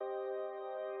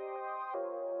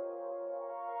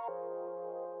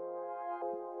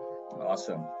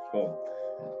Awesome. Cool.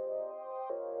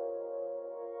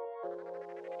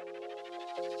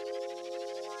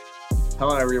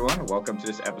 Hello, everyone. Welcome to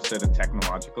this episode of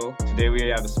Technological. Today we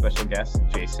have a special guest,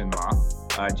 Jason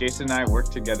Ma. Jason and I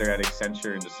worked together at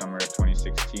Accenture in the summer of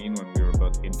 2016 when we were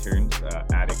both interns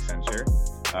at Accenture.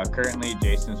 Currently,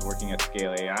 Jason's working at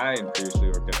Scale AI and previously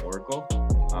worked at Oracle.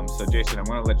 So Jason, I'm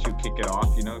going to let you kick it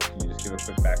off. Can you just give a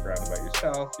quick background about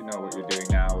yourself, what you're doing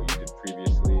now, what you did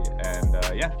previously, and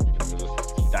we'll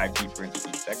just dive deeper into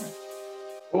each segment.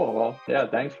 Cool. Well, yeah,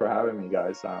 thanks for having me,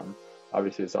 guys.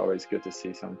 Obviously, it's always good to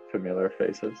see some familiar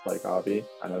faces like Avi.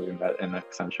 I know we met in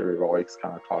Accenture. We've always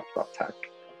kind of talked about tech.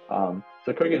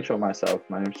 So quick intro myself.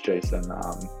 My name's Jason.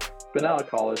 Been out of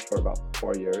college for about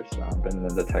 4 years. Been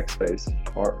in the tech space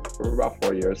for about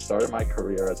 4 years. Started my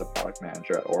career as a product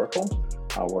manager at Oracle,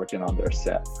 working on their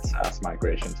SaaS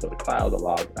migration to the cloud, a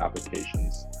lot of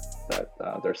applications that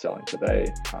they're selling today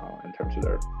in terms of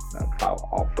their cloud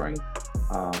offering.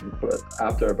 But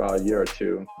after about a year or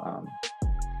two,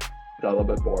 got a little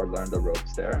bit bored, learned the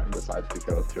ropes there, and decided to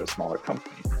go to a smaller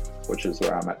company, which is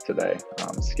where I'm at today,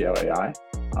 Scale AI.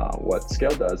 What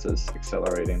Scale does is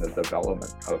accelerating the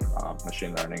development of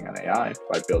machine learning and AI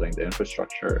by building the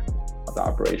infrastructure, the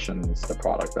operations, the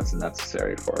product that's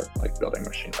necessary for building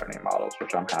machine learning models,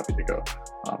 which I'm happy to go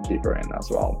deeper in as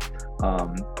well.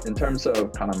 In terms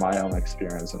of kind of my own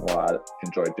experience and what I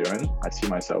enjoy doing, I see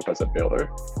myself as a builder.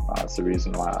 It's the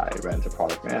reason why I went into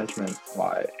product management,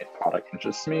 why product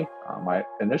interests me. My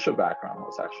initial background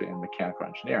was actually in mechanical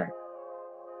engineering,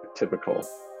 typical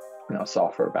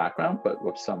software background, but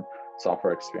with some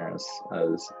software experience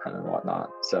and whatnot.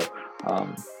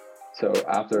 So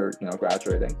after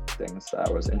graduating, things that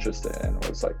I was interested in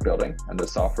was building, and the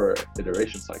software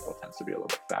iteration cycle tends to be a little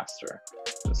bit faster.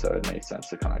 And so it made sense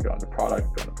to kind of go into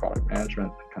product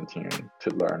management, continuing to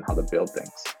learn how to build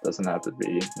things. Doesn't have to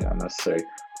be necessarily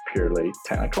purely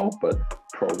technical, but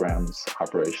programs,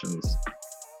 operations,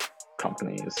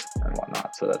 companies, and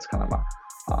whatnot. So that's kind of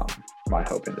my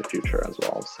hope in the future as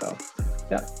well. So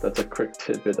yeah, that's a quick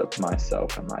tidbit of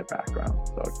myself and my background.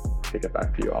 So I'll kick it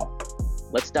back to you all.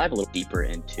 Let's dive a little deeper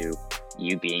into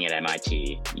you being at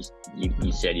MIT.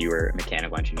 You said you were a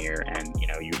mechanical engineer, and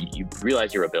you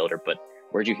realized you were a builder, but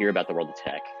where'd you hear about the world of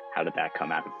tech? How did that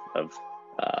come out of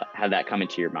how did that come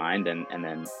into your mind, and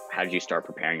then how did you start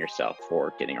preparing yourself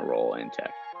for getting a role in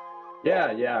tech?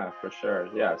 Yeah, for sure.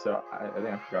 Yeah, so I think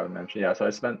I forgot to mention. Yeah, so I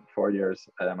spent 4 years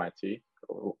at MIT,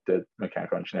 did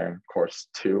mechanical engineering course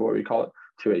 2, what we call it,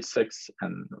 2A6,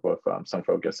 and with some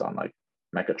focus on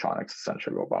mechatronics,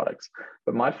 essentially robotics.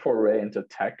 But my foray into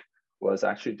tech was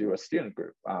actually do a student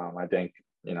group. I think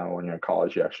when you're in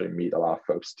college, you actually meet a lot of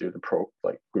folks through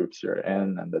the groups you're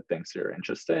in and the things you're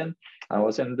interested in. I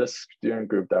was in this student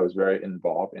group that was very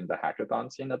involved in the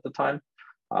hackathon scene at the time.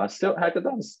 Still,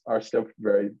 hackathons are still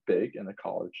very big in the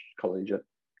collegiate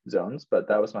zones, but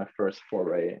that was my first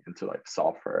foray into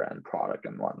software and product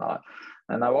and whatnot.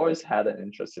 And I've always had an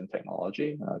interest in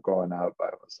technology. Growing up, I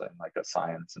was in a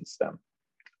science and STEM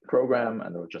program,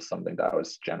 and it was just something that I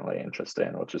was generally interested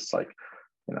in, which is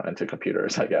into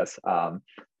computers, I guess.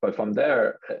 But from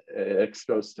there, it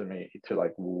exposed to me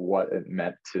to what it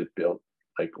meant to build,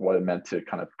 what it meant to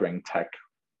kind of bring tech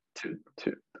to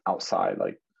outside,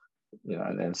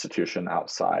 an institution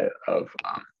outside of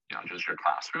just your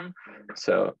classroom.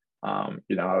 So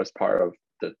I was part of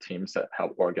the teams that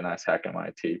helped organize Hack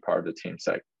MIT, part of the teams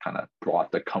that kind of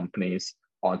brought the companies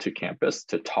onto campus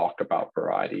to talk about a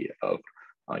variety of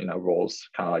roles,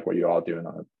 kind of like what you're all doing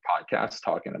on a podcast,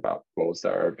 talking about roles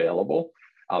that are available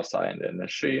outside in the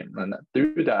industry. And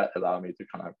through that allowed me to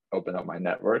kind of open up my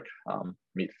network,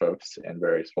 meet folks in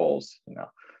various roles,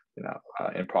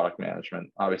 in product management.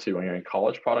 Obviously, when you're in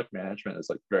college, product management is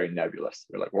very nebulous.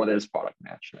 You're what is product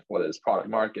management? What is product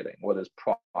marketing? What is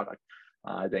product?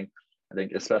 I think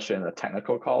especially in a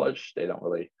technical college, they don't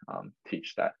really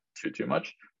teach that too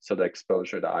much. So the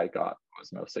exposure that I got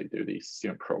was mostly through these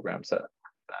student programs that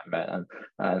I met,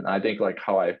 and I think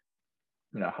how I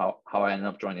ended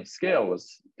up joining Scale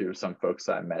was through some folks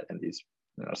that I met in these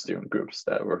student groups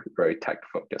that were very tech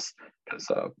focused because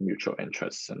of mutual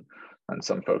interests, and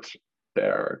some folks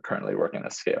there are currently working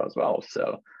at Scale as well.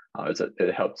 So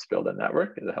it helps build a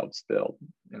network. It helps build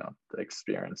the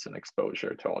experience and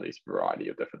exposure to all these variety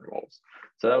of different roles.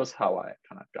 So that was how I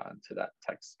kind of got into that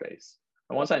tech space.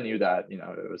 And once I knew that,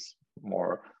 it was more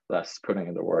or less putting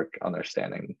in the work,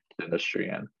 understanding the industry,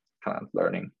 and kind of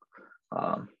learning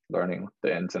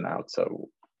the ins and outs. So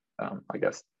I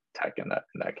guess tech in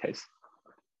that case.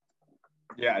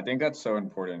 Yeah, I think that's so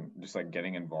important, just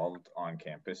getting involved on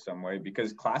campus some way,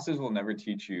 because classes will never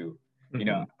teach you you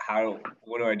know,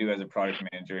 what do I do as a product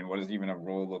manager, and what does even a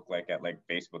role look like at like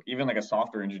Facebook? Even like a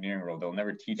software engineering role, they'll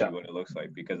never teach you what it looks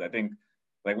like, because I think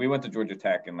like we went to Georgia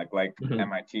Tech, and like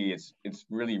MIT, it's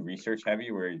really research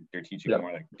heavy, where they're teaching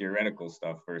more like theoretical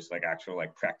stuff versus like actual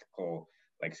like practical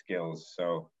like skills.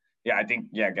 So yeah, I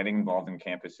think getting involved in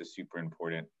campus is super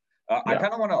important. I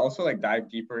kind of want to also like dive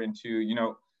deeper into, you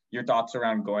know, your thoughts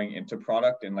around going into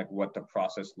product and like what the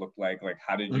process looked like. Like,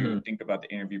 how did you think about the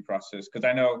interview process? Because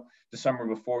I know the summer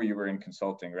before you were in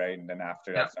consulting, right? And then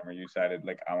after that summer, you decided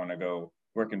like, I want to go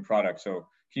work in product. So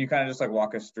can you kind of just like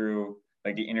walk us through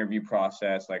like the interview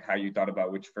process, like how you thought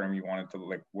about which firm you wanted to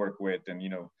like work with, and, you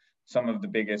know, some of the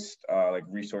biggest like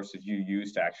resources you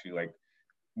use to actually like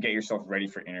get yourself ready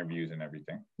for interviews and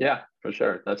everything? Yeah, for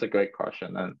sure. That's a great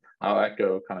question. And I'll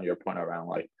echo kind of your point around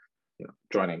like, you know,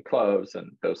 joining clubs and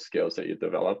those skills that you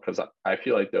develop, because I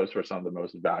feel like those were some of the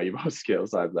most valuable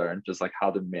skills I've learned, just like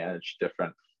how to manage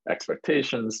different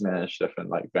expectations, manage different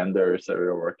like vendors that we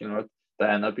were working with, that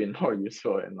end up being more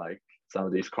useful in like some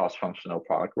of these cross-functional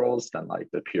product roles than like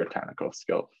the pure technical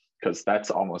skill, because that's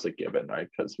almost a given, right?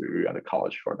 Because we went to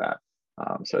college for that.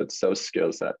 So it's those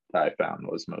skills that I found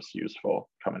was most useful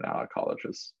coming out of college,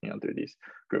 was, you know, through these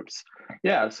groups.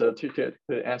 Yeah. So to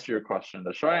answer your question,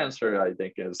 the short answer I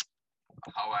think is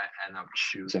how I end up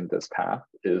choosing this path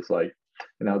is like,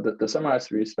 you know, the summer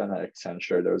we spent at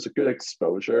Accenture, there was a good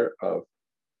exposure of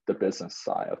the business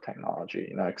side of technology.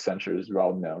 You know, Accenture is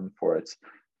well known for its,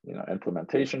 you know,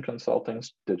 implementation consulting,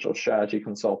 digital strategy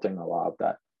consulting, a lot of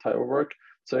that type of work.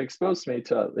 So it exposed me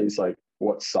to at least like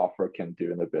what software can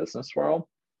do in the business world.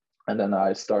 And then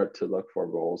I start to look for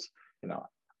roles, you know,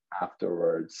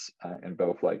 afterwards in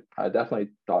both, like, I definitely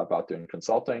thought about doing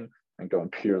consulting and going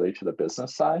purely to the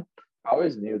business side. I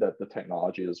always knew that the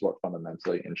technology is what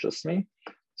fundamentally interests me.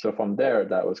 So from there,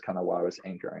 that was kind of what I was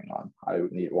anchoring on. I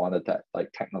wanted that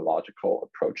like technological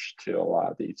approach to a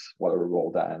lot of these, whatever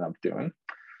role that I ended up doing.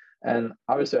 And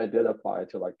obviously I did apply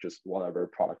to like just whatever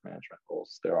product management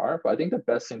roles there are. But I think the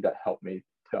best thing that helped me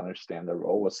to understand the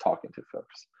role was talking to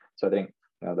folks. So I think,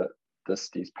 you know, that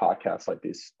these podcasts like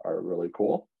these are really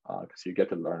cool because you get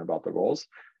to learn about the roles.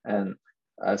 And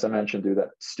as I mentioned, through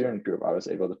that student group, I was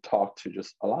able to talk to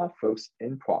just a lot of folks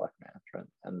in product management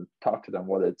and talk to them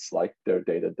what it's like their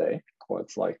day to day, what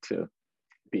it's like to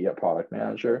be a product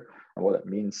manager, and what it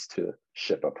means to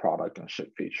ship a product and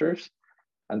ship features.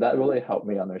 And that really helped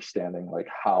me understanding like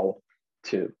how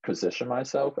to position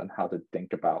myself and how to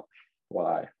think about what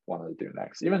I wanted to do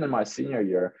next. Even in my senior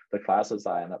year, the classes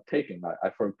I ended up taking, I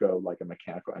forgo like a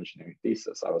mechanical engineering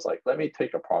thesis. I was like, let me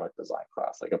take a product design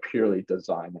class, like a purely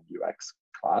design and UX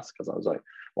class, because I was like,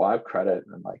 well, I have credit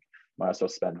and like might as well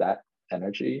spend that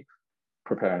energy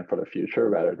preparing for the future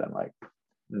rather than like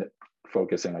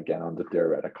focusing again on the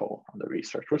theoretical, on the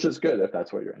research, which is good if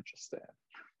that's what you're interested in.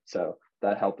 So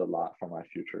that helped a lot for my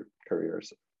future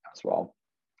careers as well.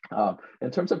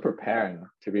 In terms of preparing,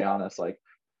 to be honest, like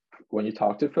when you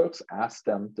talk to folks, ask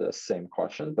them the same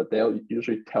question, but they'll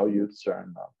usually tell you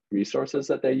certain resources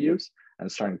that they use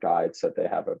and certain guides that they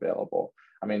have available.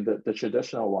 I mean, the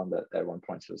traditional one that everyone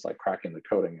points to is like cracking the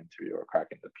coding interview or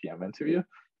cracking the PM interview,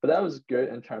 but that was good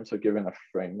in terms of giving a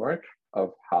framework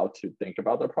of how to think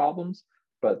about the problems,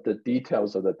 but the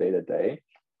details of the day-to-day,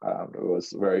 it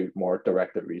was very more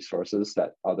directed resources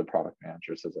that other product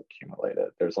managers has accumulated.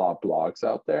 There's a lot of blogs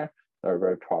out there that are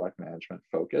very product management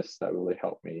focused that really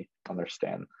helped me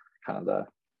understand kind of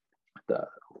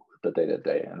the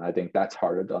day-to-day. And I think that's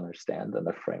harder to understand than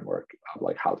the framework of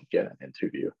like how to get an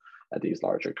interview at these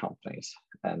larger companies.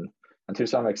 And to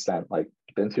some extent, like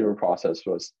the interview process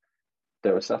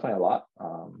there was definitely a lot.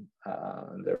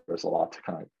 There was a lot to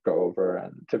kind of go over,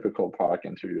 and typical product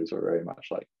interviews are very much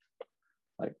like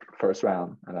first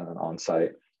round and then an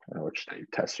on-site in which they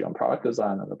test you on product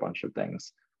design and a bunch of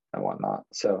things and whatnot.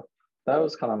 So that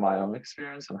was kind of my own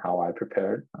experience and how I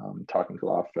prepared, talking to a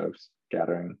lot of folks,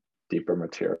 gathering deeper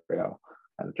material,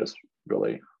 and just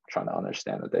really trying to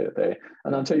understand the day-to-day.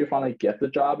 And until you finally get the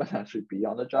job and actually be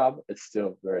on the job, it's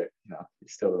still very, you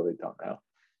still really don't know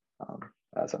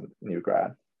as a new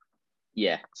grad.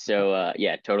 Yeah. So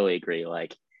yeah, totally agree.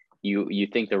 Like you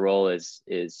think the role is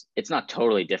it's not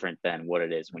totally different than what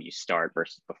it is when you start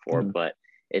versus before, but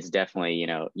it's definitely,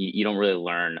 you don't really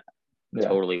learn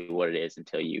totally what it is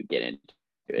until you get into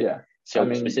it. Yeah.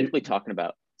 So specifically talking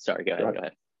about, sorry, go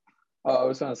ahead. I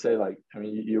was going to say, like, I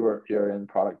mean, you're in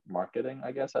product marketing,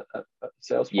 I guess, at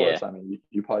Salesforce. Yeah. I mean,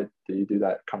 you probably, did you do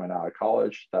that coming out of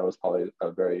college? That was probably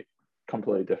a very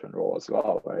completely different role as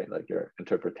well, right? Like your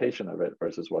interpretation of it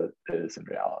versus what it is in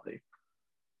reality.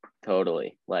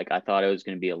 Totally. Like I thought it was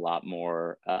going to be a lot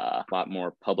more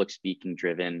public speaking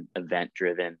driven, event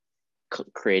driven.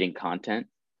 creating content.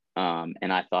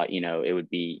 And I thought, it would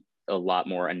be a lot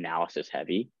more analysis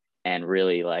heavy, and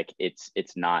really like it's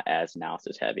not as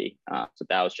analysis heavy. So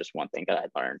that was just one thing that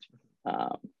I learned.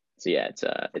 So yeah,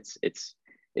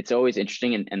 it's always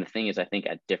interesting. And the thing is, I think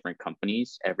at different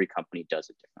companies, every company does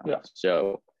it differently. Yeah.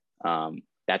 So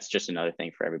that's just another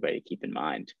thing for everybody to keep in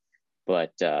mind.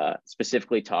 But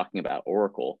specifically talking about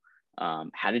Oracle,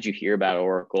 how did you hear about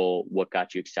Oracle? What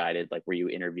got you excited? Like, were you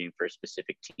interviewing for a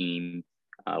specific team?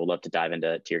 Would love to dive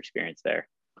into your experience there.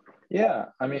 Yeah,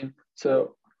 I mean,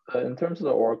 so in terms of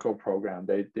the Oracle program,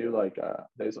 they do like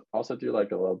they also do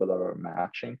like a little bit of a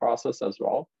matching process as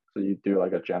well. So you do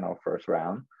like a general first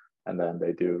round, and then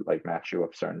they do like match you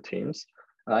with certain teams.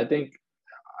 And I think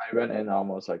I went in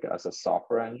almost like as a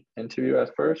software interview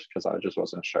at first because I just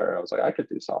wasn't sure. I was like, I could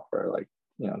do software, like,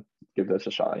 give this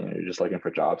a shot. You're just looking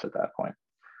for jobs at that point,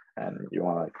 and you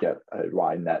want to get a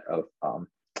wide net of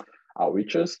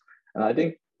outreaches. And I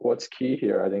think what's key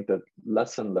here, I think the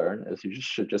lesson learned is you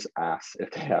should just ask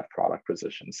if they have product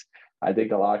positions. I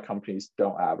think a lot of companies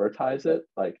don't advertise it.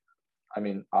 Like, I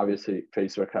mean, obviously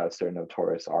Facebook has their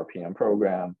notorious RPM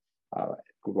program,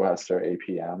 Google has their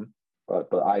APM, but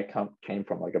I came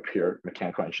from like a pure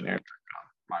mechanical engineering background.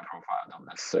 My profile don't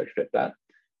necessarily fit that.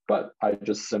 But I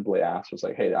just simply asked, was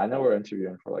like, hey, I know we're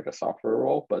interviewing for like a software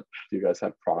role, but do you guys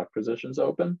have product positions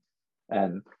open?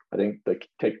 And I think the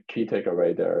key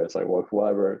takeaway there is like, with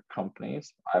whatever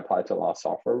companies, I applied to a lot of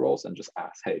software roles and just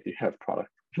asked, hey, do you have product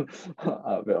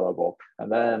available?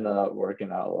 And then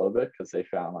working out a little bit because they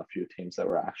found a few teams that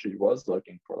was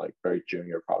looking for like very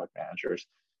junior product managers.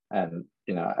 And,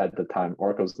 at the time,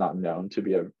 Oracle's not known to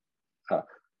be a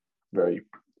very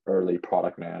early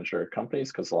product manager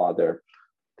companies because a lot of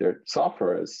their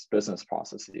software is business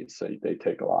processes. So they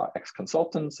take a lot of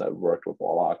ex-consultants that worked with a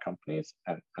lot of companies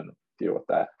and deal with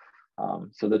that.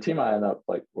 So the team I ended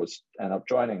up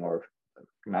joining or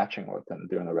matching with and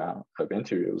doing a round of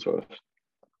interviews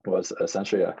was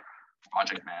essentially a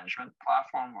project management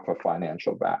platform with a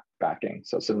financial backing.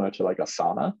 So similar to like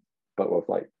Asana, but with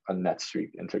like a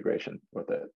NetSuite integration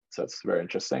with it. So it's very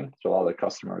interesting. So a lot of the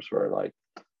customers were like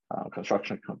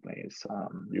construction companies,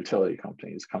 utility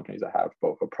companies that have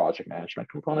both a project management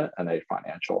component and a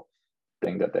financial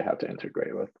thing that they have to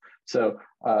integrate with. So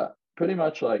pretty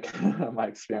much like my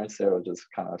experience there was just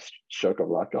kind of stroke of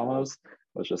luck almost.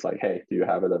 It was just like, hey, do you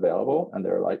have it available? And they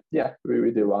were like, yeah,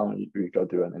 we do. Why don't we go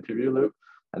do an interview loop?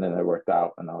 And then it worked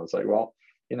out. And I was like, well,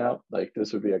 like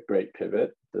this would be a great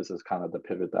pivot. This is kind of the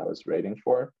pivot that I was waiting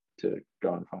for, to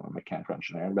going from a mechanical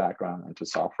engineering background into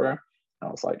software. And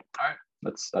I was like, all right,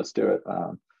 let's do it.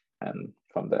 And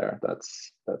from there,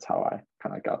 that's how I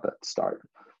kind of got that start.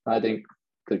 And I think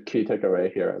the key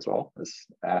takeaway here as well is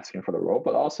asking for the role,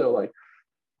 but also like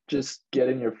just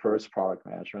getting your first product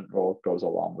management role goes a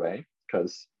long way,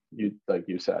 because like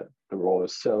you said, the role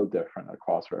is so different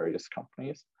across various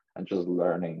companies, and just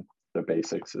learning the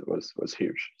basics was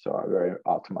huge. So I'm very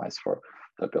optimized for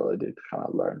the ability to kind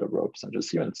of learn the ropes and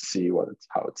just even see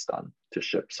how it's done to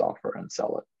ship software and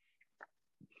sell it.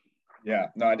 Yeah,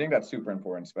 no, I think that's super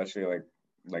important, especially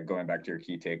like going back to your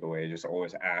key takeaway, just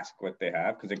always ask what they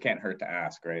have, because it can't hurt to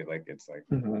ask, right? Like it's like,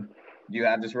 do you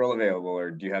have this role available, or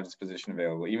do you have this position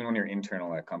available? Even when you're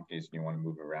internal at companies and you want to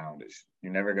move around,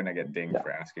 you're never going to get dinged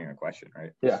for asking a question,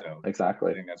 right? Yeah, so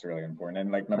exactly. I think that's really important.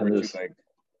 And like number two,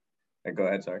 like go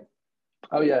ahead, sorry.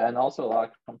 Oh yeah, and also a lot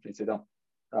of companies, they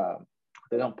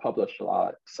don't publish a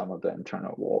lot some of the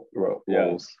internal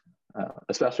roles,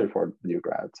 especially for new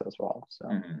grads as well. So.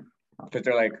 Because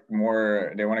they're like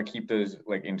they want to keep those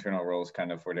like internal roles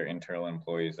kind of for their internal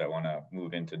employees that want to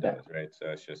move into those, right? So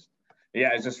it's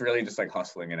just really just like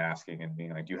hustling and asking and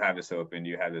being like, do you have this open? Do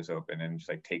you have this open? And just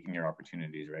like taking your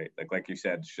opportunities, right? Like you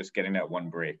said, it's just getting that one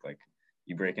break. Like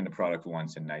you break into product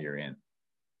once and now you're in.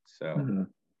 So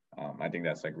I think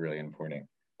that's like really important.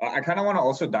 I kind of want to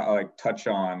also like touch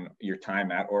on your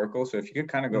time at Oracle. So if you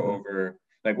could kind of go over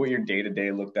like what your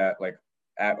day-to-day looked like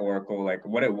at Oracle, like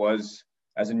what it was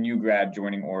as a new grad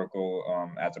joining Oracle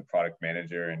as a product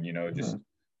manager, and just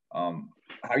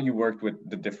how you worked with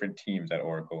the different teams at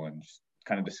Oracle, and just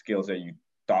kind of the skills that you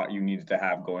thought you needed to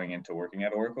have going into working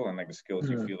at Oracle, and like the skills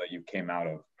you feel that you came out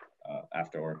of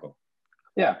after Oracle.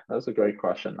 Yeah, that's a great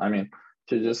question. I mean,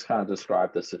 to just kind of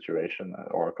describe the situation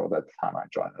at Oracle at the time I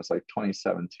joined, it was like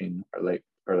 2017 or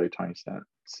early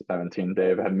 2017. They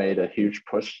had made a huge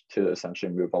push to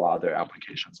essentially move a lot of their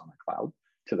applications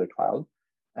to the cloud.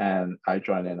 And I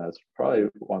joined in as probably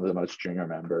one of the most junior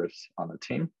members on the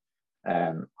team.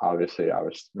 And obviously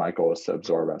my goal was to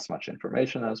absorb as much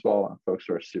information as well. And folks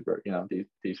were super,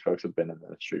 these folks have been in the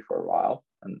industry for a while,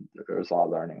 and there was a lot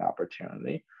of learning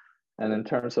opportunity. And in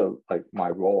terms of like my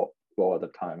role at the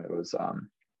time, it was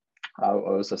I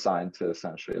was assigned to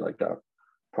essentially like a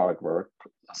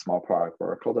small product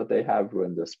vertical that they have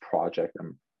in this project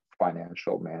and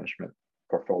financial management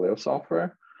portfolio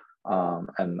software.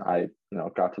 And I,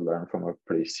 got to learn from a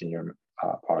pretty senior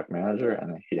product manager,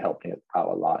 and he helped me out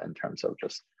a lot in terms of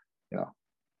just,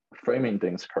 framing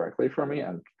things correctly for me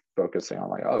and focusing on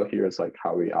like, oh, here's like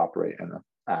how we operate in an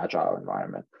agile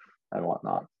environment and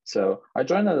whatnot. So I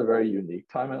joined at a very unique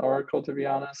time at Oracle, to be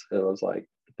honest. It was like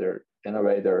they're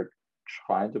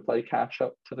trying to play catch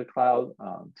up to the cloud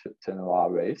in a lot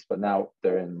of ways, but now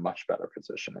they're in much better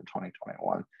position in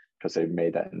 2021 because they've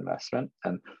made that investment.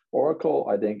 And Oracle,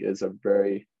 I think, is a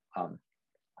very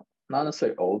not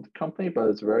necessarily old company, but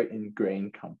it's a very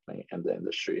ingrained company in the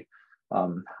industry.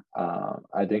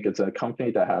 I think it's a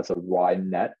company that has a wide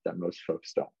net that most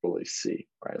folks don't really see,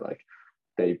 right? Like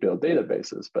they build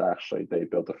databases, but actually they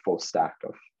build a full stack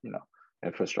of,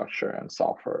 infrastructure and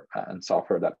software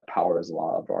that powers a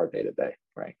lot of our day-to-day,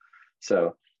 right?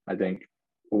 So I think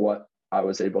what I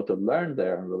was able to learn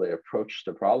there and really approach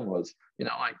the problem was,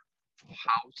 like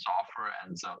how software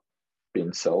ends up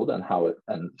being sold and how it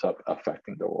ends up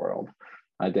affecting the world.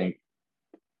 I think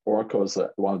Oracle is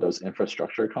one of those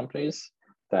infrastructure companies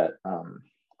that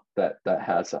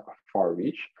has a far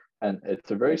reach, and it's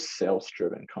a very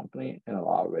sales-driven company in a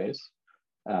lot of ways.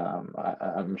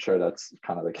 I'm sure that's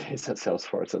kind of the case at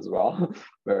Salesforce as well,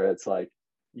 where it's like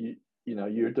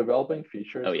you're developing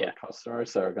features for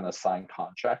customers that are going to sign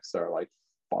contracts that are like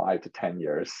 5 to 10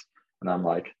 years, and I'm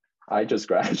like, I just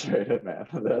graduated, man.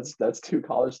 That's 2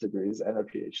 college degrees and a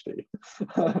PhD.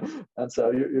 And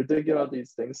so you're thinking about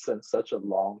these things in such a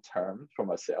long term from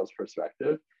a sales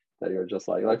perspective that you're just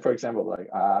like for example, like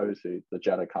obviously the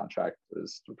Jetta contract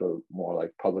is the more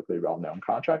like publicly well-known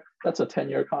contract. That's a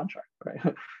 10-year contract,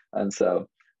 right? And so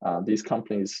these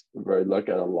companies really look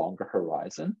at a longer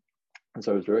horizon. And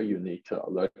so it's very unique to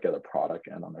look at a product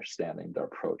and understanding the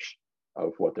approach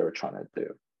of what they were trying to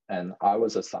do. And I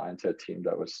was assigned to a team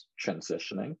that was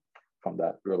transitioning from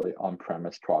that really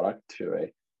on-premise product to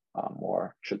a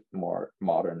more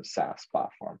modern SaaS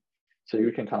platform. So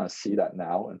you can kind of see that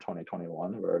now in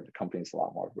 2021, where the company's a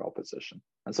lot more well-positioned.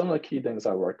 And some of the key things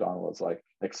I worked on was like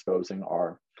exposing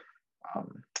our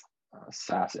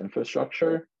SaaS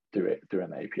infrastructure through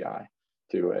an API,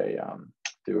 through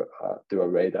a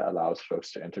way that allows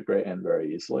folks to integrate in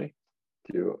very easily,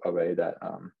 through a way that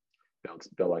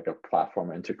build like a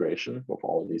platform integration with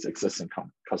all of these existing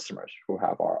customers who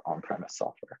have our on-premise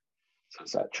software. So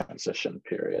it's that transition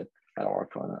period at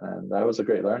Oracle, and that was a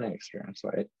great learning experience,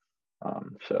 right?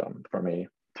 So for me,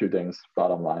 2 things,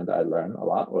 bottom line, that I learned a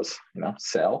lot was,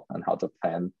 sell and how to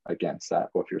plan against that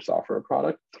with your software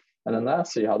product. And then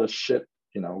lastly, how to ship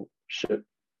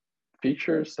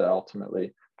features that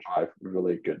ultimately drive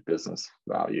really good business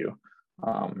value.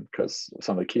 Because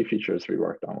some of the key features we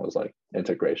worked on was like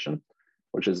integration,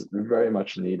 which is very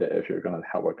much needed if you're going to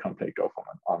help a company go from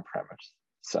an on-premise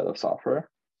set of software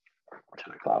to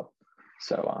the cloud.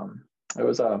 So it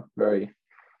was a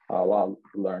lot of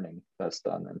learning that's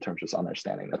done in terms of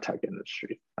understanding the tech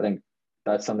industry. I think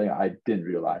that's something I didn't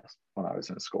realize when I was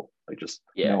in school. Like just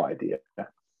no idea.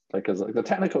 Because like the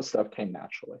technical stuff came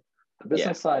naturally. The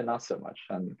business side, not so much.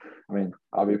 And I mean,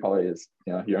 Avi probably is,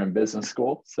 you're in business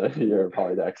school, so you're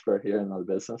probably the expert here on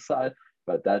the business side,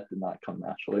 but that did not come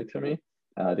naturally to me.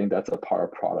 And I think that's a part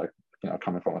of product,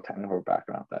 coming from a technical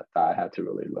background that I had to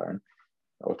really learn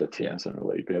with the teams and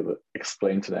really be able to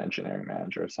explain to the engineering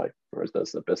managers, like, where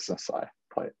does the business side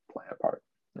play a part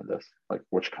in this? Like,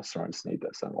 which customers need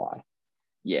this and why?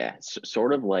 Yeah,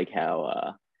 sort of like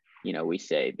how, we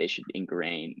say they should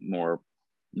ingrain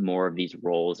more of these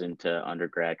roles into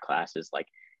undergrad classes. Like,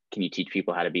 can you teach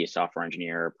people how to be a software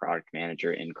engineer or product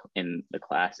manager in the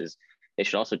classes? They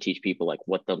should also teach people like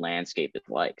what the landscape is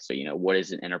like. So, what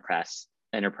is an enterprise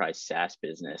SaaS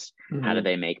business? Mm-hmm. How do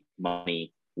they make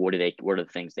money? What are the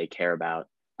things they care about?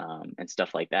 And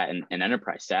stuff like that. And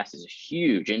enterprise SaaS is a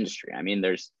huge industry. I mean,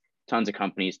 there's tons of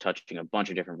companies touching a bunch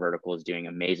of different verticals, doing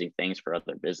amazing things for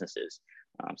other businesses.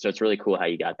 So it's really cool how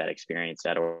you got that experience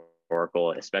at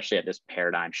Oracle, especially at this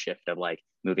paradigm shift of like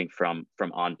moving from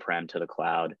on-prem to the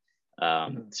cloud.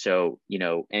 So,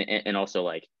 and also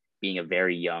like being a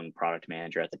very young product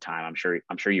manager at the time,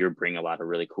 I'm sure you were bringing a lot of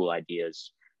really cool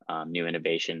ideas, new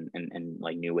innovation and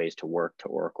like new ways to work to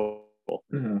Oracle.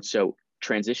 Mm-hmm. So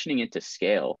transitioning into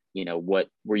scale, what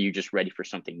were you just ready for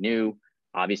something new?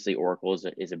 Obviously Oracle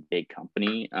is a big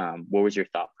company. What was your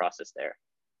thought process there?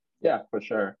 Yeah, for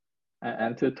sure.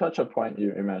 And to touch a point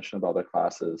you mentioned about the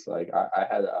classes, like I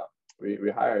had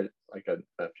we hired like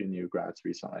a few new grads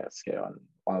recently at Scale, and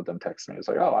one of them texted me. It's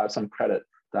like, oh, I have some credit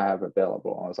that I have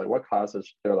available. And I was like, what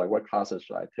classes? They're like, what classes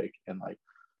should I take in like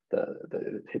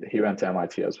he went to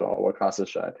MIT as well. What classes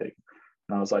should I take?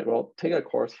 And I was like, well, take a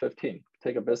course 15,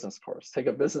 take a business course, take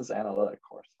a business analytic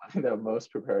course. I think that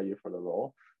most prepare you for the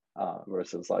role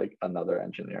versus like another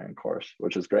engineering course,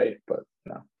 which is great. But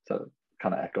so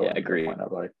kind of echo the point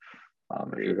of like,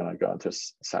 if you're going to go into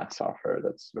SaaS software,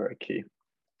 that's very key.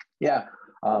 Yeah.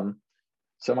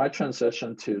 So my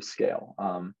transition to Scale.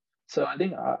 So I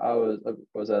think I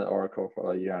was at Oracle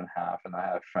for a year and a half, and I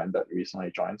had a friend that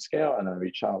recently joined Scale, and then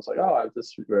reached out. I was like, oh, I have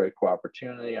this very cool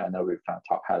opportunity. I know we've kind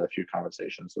of had a few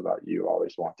conversations about you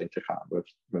always wanting to kind of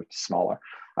move to smaller.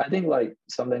 I think like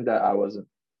something that I wasn't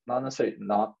not necessarily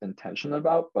not intentional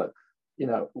about, but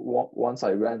once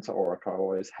I went to Oracle, I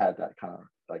always had that kind of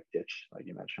like itch, like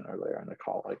you mentioned earlier in the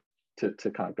call, like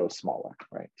to kind of go smaller,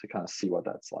 right? To kind of see what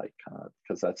that's like, kind of,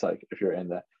 because that's like if you're in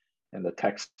the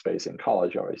tech space in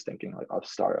college, you're always thinking like of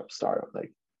startup,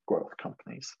 like growth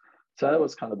companies. So that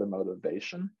was kind of the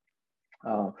motivation.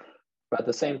 But at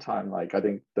the same time, like I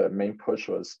think the main push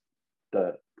was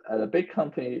at a big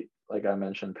company, like I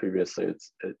mentioned previously,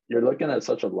 you're looking at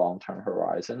such a long-term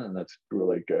horizon, and that's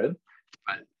really good.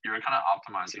 But you're kind of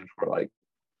optimizing for like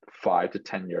 5 to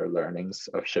 10 year learnings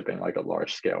of shipping like a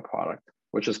large scale product,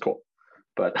 which is cool.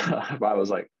 But I was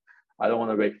like, I don't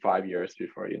want to wait 5 years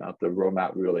before the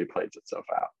roadmap really plays itself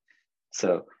out.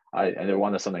 So I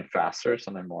wanted something faster,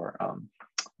 something more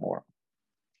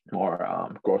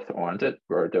growth oriented,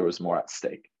 where there was more at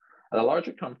stake. At a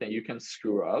larger company, you can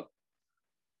screw up,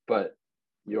 but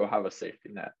you'll have a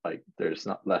safety net. Like there's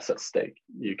not less at stake.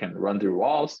 You can run through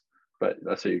walls, but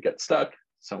let's say you get stuck,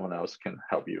 someone else can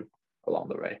help you along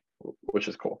the way, which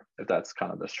is cool if that's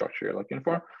kind of the structure you're looking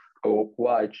for.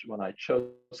 When I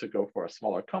chose to go for a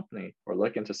smaller company or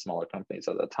look into smaller companies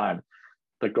at the time,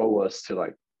 the goal was to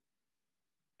like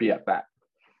be at bat,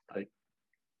 like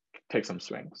take some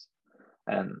swings,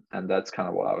 and that's kind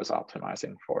of what I was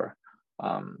optimizing for.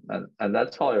 And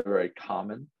that's probably a very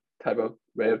common type of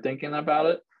way of thinking about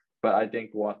it. But I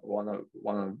think one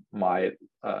of my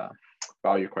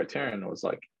value criterion was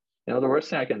like, the worst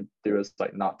thing I can do is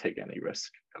like not take any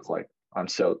risk, because like I'm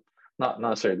so not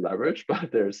necessarily leverage,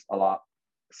 but there's a lot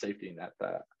safety net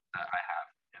that I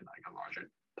have in like a larger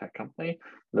tech company.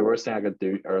 The worst thing I could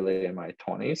do early in my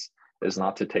 20s is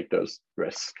not to take those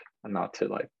risks and not to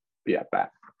like be at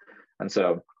bat. And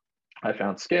so I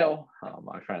found Scale.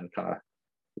 My friend kind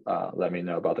of let me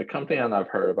know about the company, and I've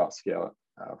heard about Scale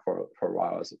for a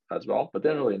while as well, but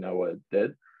didn't really know what it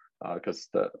did, because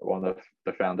one of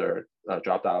the founder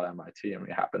dropped out of MIT, and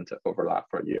we happened to overlap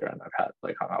for a year, and I've had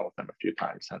like hung out with him a few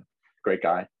times. And great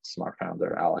guy, smart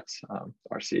founder, Alex,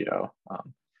 our CEO,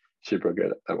 super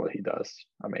good at what he does,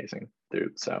 amazing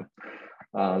dude. So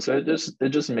it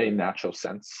just made natural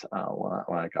sense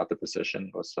when I got the position.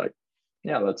 It was like,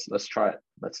 yeah, let's try it.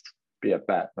 Let's be a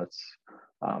bet. Let's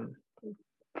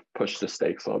push the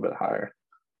stakes a little bit higher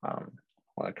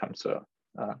when it comes to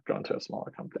going to a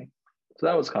smaller company. So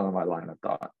that was kind of my line of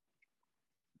thought.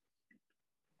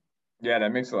 Yeah,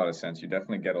 that makes a lot of sense. You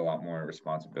definitely get a lot more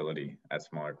responsibility at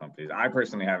smaller companies. I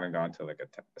personally haven't gone to like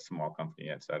a small company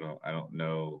yet, so I don't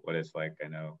know what it's like. I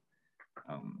know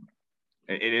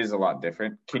it is a lot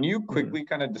different. Can you quickly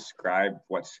kind of describe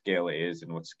what Scale is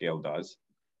and what Scale does?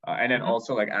 And then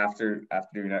also like after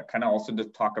doing that, kind of also to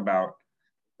talk about,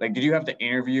 like, did you have to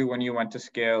interview when you went to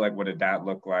Scale? Like, what did that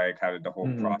look like? How did the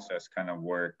whole process kind of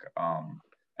work?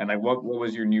 And like, what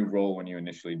was your new role when you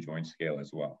initially joined Scale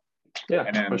as well? Yeah,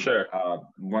 and then, for sure.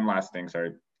 One last thing,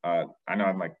 sorry. I know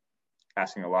I'm like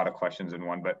asking a lot of questions in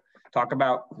one, but talk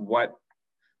about what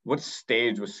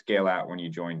stage was Scale at when you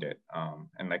joined it,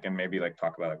 and maybe like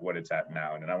talk about like what it's at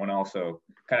now. And then I want to also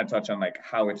kind of touch on like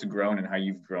how it's grown and how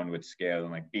you've grown with Scale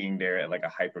and like being there at like a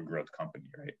hyper growth company,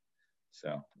 right?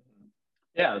 So.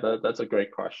 Yeah, that's a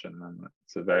great question, and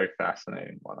it's a very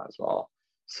fascinating one as well.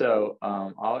 So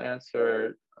I'll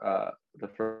answer the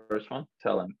first one,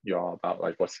 telling you all about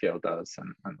like what Scale does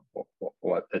and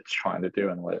what it's trying to do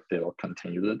and what it will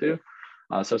continue to do.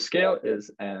 So Scale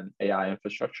is an AI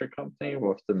infrastructure company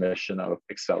with the mission of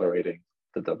accelerating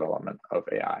the development of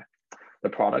AI. The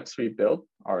products we build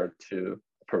are to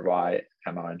provide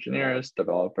ML engineers,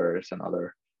 developers, and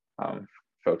other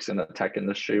folks in the tech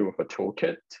industry with a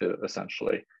toolkit to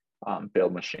essentially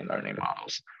build machine learning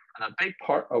models. And a big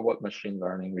part of what machine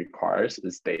learning requires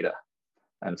is data.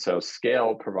 And so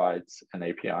Scale provides an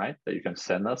API that you can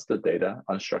send us the data,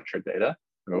 unstructured data,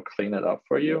 and we'll clean it up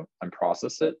for you and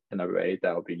process it in a way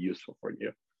that will be useful for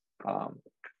you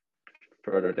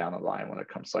further down the line when it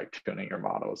comes to like tuning your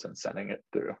models and sending it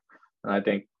through. And I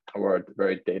think we're a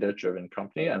very data-driven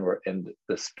company, and we're in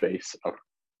the space of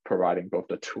providing both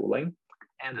the tooling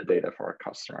and the data for our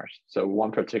customers. So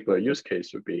one particular use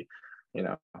case would be,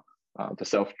 the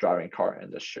self-driving car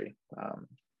industry.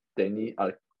 They need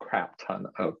a crap ton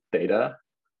of data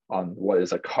on what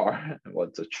is a car,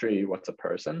 what's a tree, what's a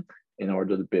person, in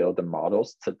order to build the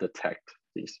models to detect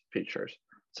these features.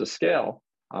 So Scale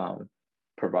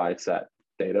provides that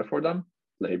data for them,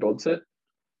 labels it,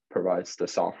 provides the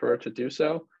software to do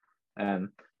so. And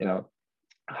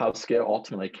how Scale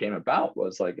ultimately came about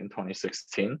was like in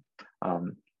 2016,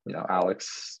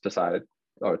 Alex decided,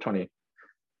 or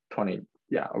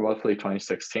roughly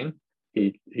 2016,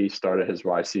 he started his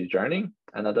YC journey.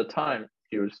 And at the time,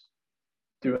 he was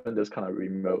doing this kind of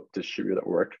remote distributed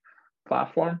work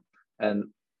platform. And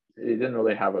he didn't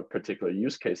really have a particular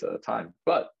use case at the time.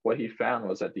 But what he found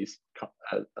was that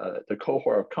the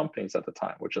cohort of companies at the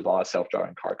time, which is a lot of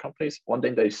self-driving car companies, one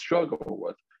thing they struggled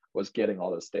with was getting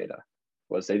all this data,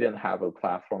 was they didn't have a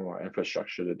platform or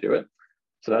infrastructure to do it.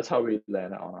 So that's how we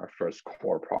landed on our first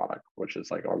core product, which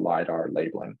is like our LiDAR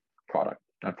labeling product.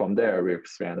 And from there, we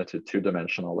expanded to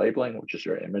two-dimensional labeling, which is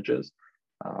your images.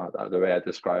 The way I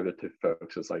describe it to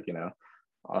folks is like,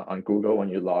 on Google, when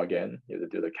you log in, you have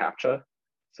to do the CAPTCHA.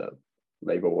 So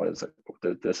label what is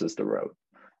it, this is the road.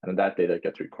 And then that data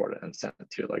gets recorded and sent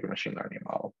to like a machine learning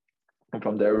model. And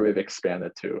from there, we've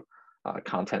expanded to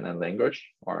content and language,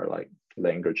 or like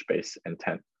language-based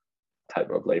intent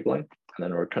type of labeling. And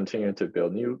then we're continuing to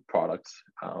build new products.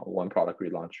 One product we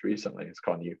launched recently is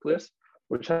called Nucleus,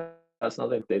 which has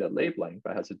nothing data labeling,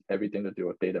 but has everything to do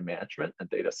with data management and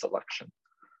data selection.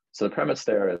 So the premise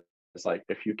there is like,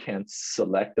 if you can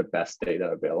select the best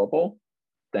data available,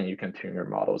 then you can tune your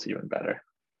models even better.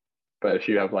 But if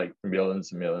you have like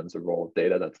millions and millions of raw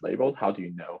data that's labeled, how do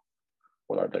you know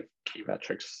what are the key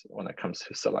metrics when it comes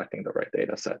to selecting the right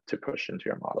data set to push into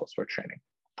your models for training?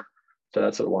 So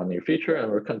that's one new feature, and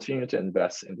we're continuing to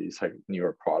invest in these like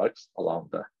newer products along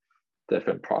the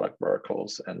different product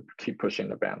verticals and keep pushing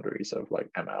the boundaries of like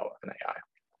ML and AI.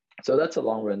 So that's a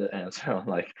long-winded answer on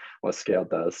like what Scale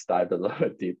does, dive a little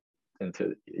bit deep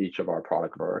into each of our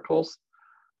product verticals.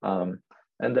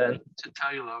 And then to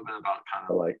tell you a little bit about kind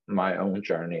of like my own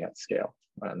journey at Scale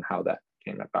and how that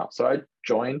came about. So I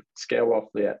joined Scale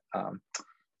roughly at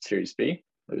Series B.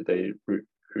 They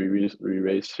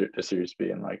raised the Series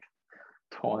B in like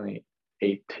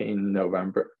 2018,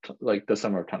 November, like the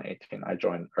summer of 2018. I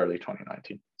joined early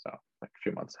 2019, so like a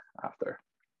few months after.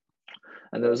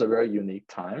 And there was a very unique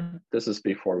time. This is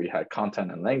before we had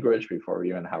content and language, before we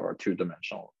even have our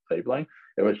two-dimensional labeling.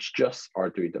 It was just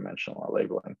our three-dimensional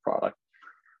labeling product.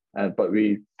 But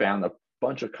we found a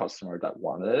bunch of customers that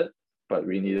wanted it, but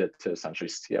we needed to essentially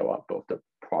scale up both the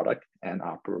product and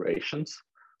operations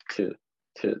to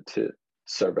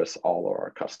service all of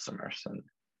our customers and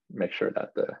make sure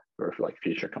that we're like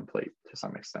feature complete to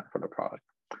some extent for the product.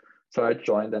 So I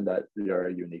joined in that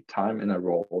very unique time in a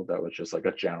role that was just like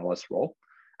a generalist role.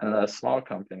 And at a small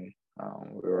company,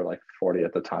 we were like 40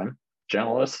 at the time.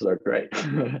 Generalists are great.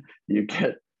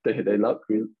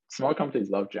 Small companies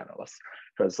love generalists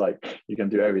because like you can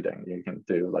do everything. You can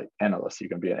do like analyst, you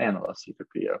can be an analyst, you could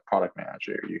be a product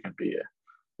manager, you can be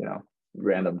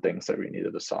random things that we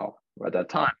needed to solve. But at that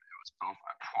time, it was both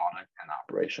a product and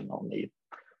operational need.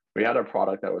 We had a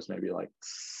product that was maybe like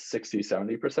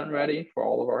 60-70% ready for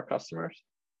all of our customers,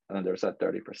 and then there's that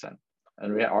 30%.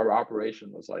 And our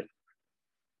operation was like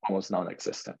almost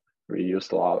non-existent. We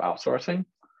used a lot of outsourcing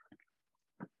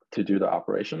to do the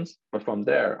operations. But from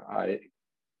there, I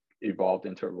evolved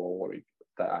into a role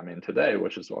that I'm in today,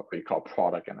 which is what we call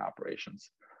product and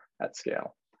operations at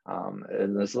Scale.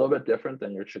 And it's a little bit different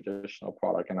than your traditional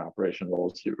product and operation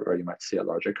roles where you might see at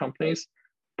larger companies.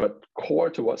 But core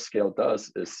to what Scale does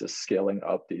is just scaling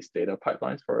up these data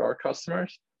pipelines for our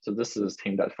customers. So this is a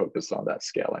team that focuses on that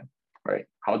scaling, right?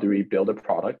 How do we build a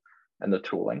product and the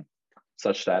tooling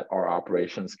such that our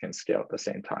operations can scale at the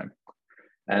same time?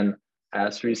 And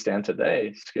as we stand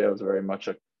today, Scale is very much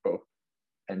a both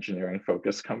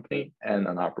engineering-focused company and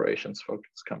an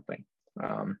operations-focused company.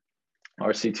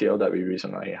 Our CTO that we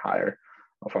recently hired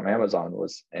from Amazon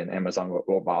was in Amazon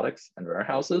robotics and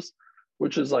warehouses,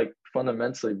 which is like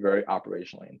fundamentally very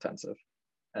operationally intensive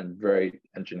and very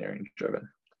engineering driven.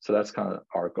 So that's kind of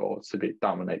our goal, is to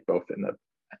dominate both in the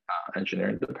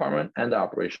engineering department and the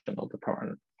operational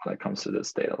department when it comes to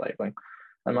this data labeling.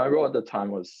 And my role at the time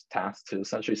was tasked to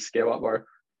essentially scale up our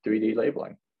 3D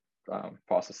labeling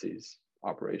processes,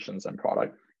 operations, and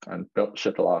product, and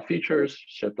shipped a lot of features,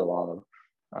 shipped a lot of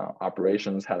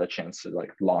operations, had a chance to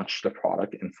like launch the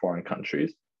product in foreign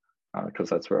countries. because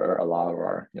that's where a lot of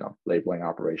our labeling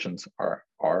operations are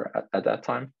at that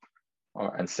time,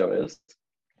 and still is.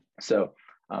 So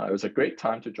it was a great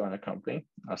time to join a company,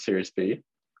 a Series B,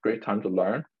 great time to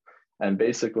learn, and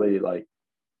basically like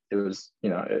it was,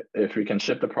 if we can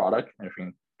ship the product and if we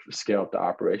can scale up the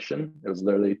operation, it was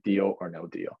literally deal or no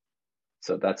deal.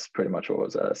 So that's pretty much what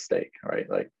was at stake, right?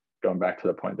 Like going back to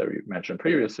the point that we mentioned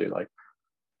previously, like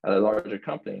at a larger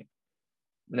company,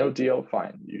 no deal,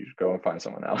 fine, you go and find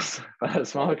someone else. But at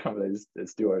smaller companies,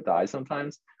 it's do or die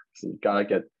sometimes. So you gotta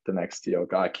get the next deal,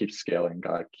 gotta keep scaling,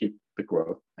 gotta keep the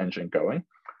growth engine going.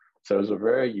 So it was a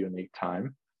very unique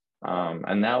time.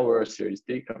 And now we're a Series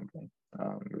D company.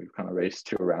 We've kind of raised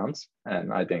 2 rounds,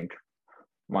 and I think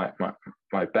my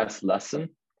best lesson,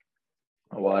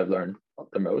 what I've learned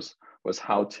the most, was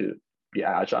how to be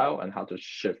agile and how to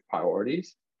shift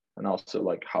priorities, and also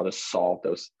like how to solve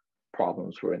those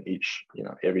problems were in each,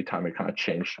 every time we kind of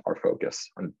change our focus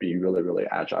and be really, really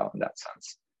agile in that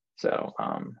sense. So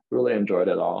really enjoyed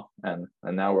it all. And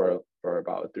now we're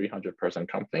about a 300-person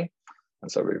company.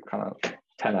 And so we've kind of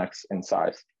 10x in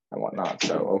size and whatnot.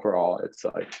 So overall, it's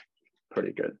like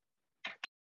pretty good.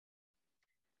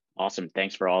 Awesome.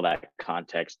 Thanks for all that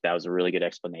context. That was a really good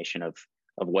explanation of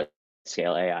what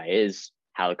Scale AI is,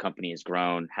 how the company has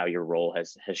grown, how your role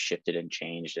has shifted and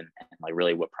changed, and like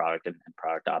really what product and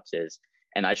product ops is.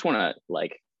 And I just want to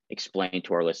like explain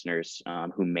to our listeners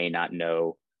who may not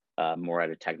know more at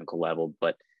a technical level,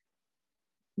 but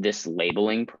this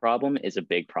labeling problem is a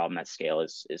big problem that Scale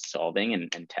is solving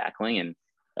and tackling. And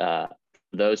for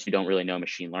those who don't really know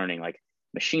machine learning, like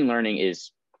machine learning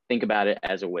is, think about it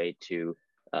as a way to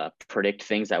predict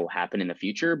things that will happen in the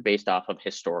future based off of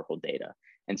historical data.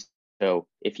 And so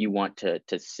if you want to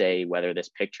say whether this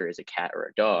picture is a cat or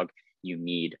a dog, you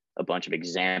need a bunch of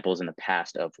examples in the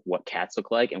past of what cats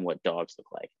look like and what dogs look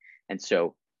like. And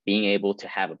so being able to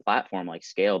have a platform like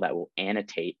Scale that will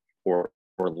annotate or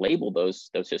label those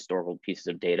historical pieces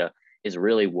of data is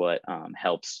really what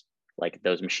helps like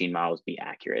those machine models be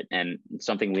accurate. And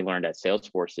something we learned at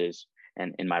Salesforce is,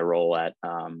 and in my role at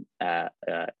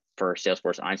for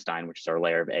Salesforce Einstein, which is our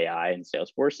layer of AI in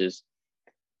Salesforce, is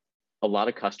a lot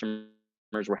of customers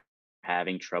were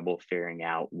having trouble figuring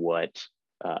out what,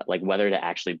 like whether to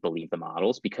actually believe the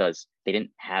models because they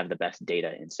didn't have the best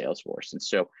data in Salesforce. And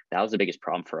so that was the biggest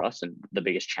problem for us. And the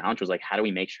biggest challenge was like, how do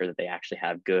we make sure that they actually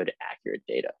have good, accurate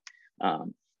data?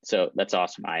 So that's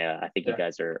awesome. I think you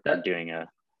guys are doing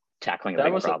tackling a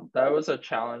big problem. That was a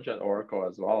challenge at Oracle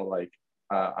as well. Like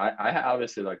I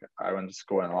obviously, like I went to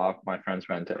school and a lot of my friends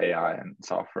went to AI and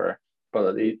software,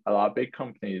 but a lot of big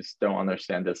companies don't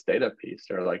understand this data piece.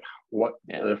 They're like,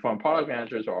 from product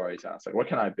managers are always asked, like, what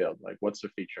can I build? Like, what's the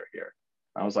feature here?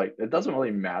 I was like, it doesn't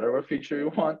really matter what feature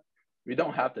you want. We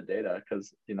don't have the data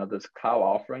because, this cloud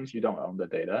offerings, you don't own the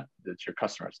data. It's your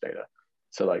customer's data.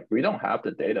 So like, we don't have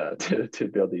the data to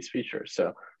build these features.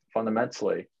 So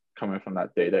fundamentally, coming from that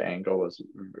data angle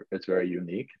it's very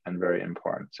unique and very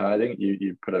important. So I think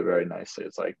you put it very nicely.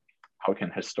 It's like, how can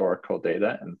historical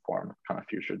data inform kind of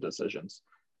future decisions?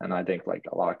 And I think like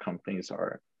a lot of companies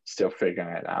are still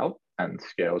figuring it out, and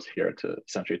Scale's here to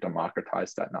essentially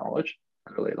democratize that knowledge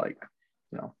and really like,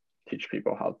 teach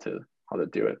people how to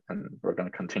do it. And we're going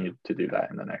to continue to do that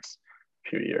in the next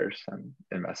few years and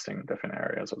investing in different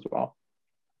areas as well.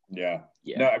 Yeah.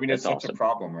 No, I mean, it's such a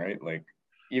problem, right? Like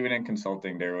even in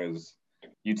consulting,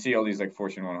 you'd see all these like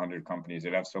Fortune 100 companies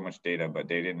that have so much data, but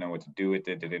they didn't know what to do with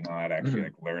it. They didn't know how to actually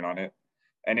like learn on it.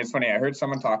 And it's funny, I heard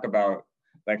someone talk about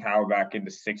like how back in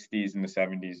the 60s and the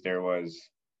 70s, there was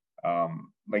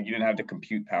like you didn't have the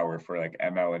compute power for like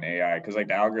ML and AI because like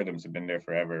the algorithms have been there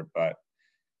forever, but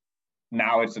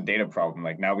now it's a data problem.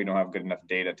 Like now we don't have good enough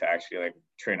data to actually like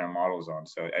train our models on.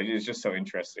 So it's just so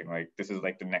interesting. Like this is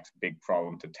like the next big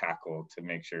problem to tackle to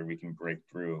make sure we can break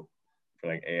through for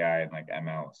like AI and like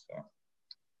ML. So.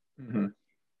 Mm-hmm.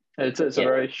 It's a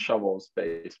very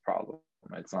shovels-based problem.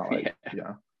 It's not like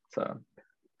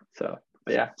so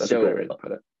yeah, that's a great way to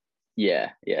put it. Yeah,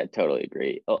 totally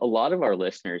agree. A lot of our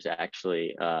listeners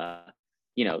actually,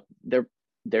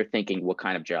 they're thinking, what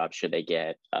kind of job should they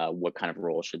get? What kind of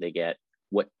role should they get?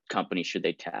 What company should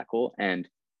they tackle? And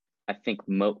I think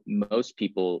most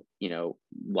people,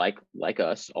 like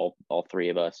us, all three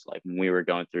of us, like when we were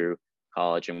going through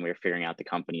college and we were figuring out the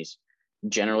companies,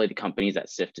 generally the companies that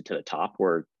sifted to the top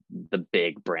were the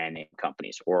big brand name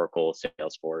companies, Oracle,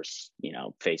 Salesforce,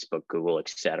 Facebook, Google,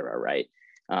 etc. Right?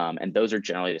 And those are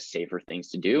generally the safer things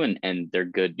to do, and they're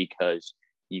good because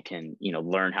you can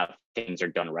learn how things are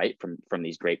done right from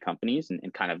these great companies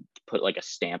and kind of put like a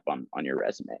stamp on your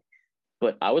resume.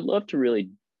 But I would love to really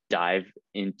dive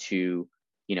into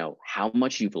how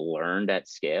much you've learned at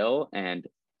scale, and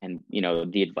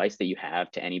the advice that you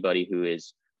have to anybody who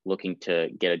is looking to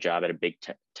get a job at a big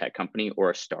tech company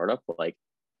or a startup. Like,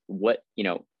 what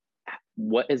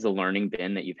has the learning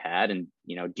been that you've had, and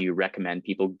do you recommend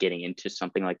people getting into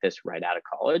something like this right out of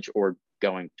college, or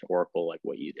going to Oracle like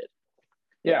what you did?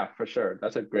 Yeah, for sure.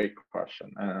 That's a great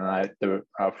question, and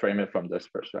I'll frame it from this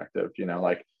perspective.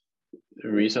 Like,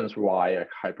 reasons why a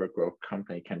hyper growth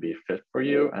company can be a fit for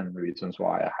you, and reasons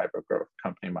why a hyper growth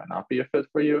company might not be a fit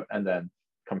for you, and then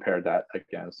compare that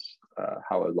against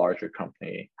how a larger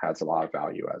company has a lot of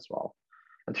value as well.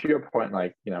 And to your point,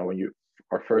 like, when you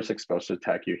are first exposed to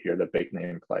tech, you hear the big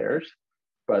name players,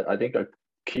 but I think a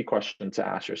key question to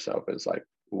ask yourself is like,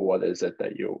 what is it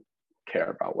that you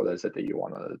care about? What is it that you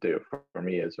want to do? For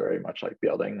me, it's very much like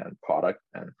building and product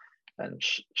and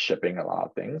shipping a lot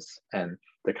of things. And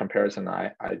the comparison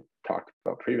I talked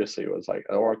about previously was like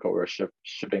at Oracle, we're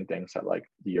shipping things at like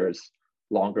years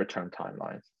longer term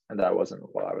timelines, and that wasn't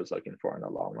what I was looking for in the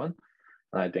long run.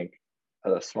 And I think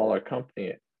at a smaller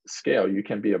company scale, you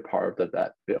can be a part of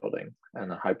that building,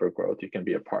 and a hyper growth, you can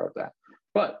be a part of that.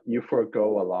 But you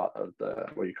forego a lot of the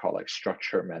what you call like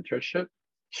structured mentorship,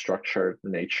 structured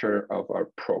nature of our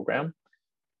program.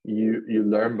 You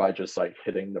learn by just like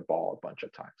hitting the ball a bunch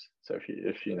of times. So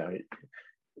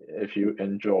if you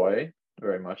enjoy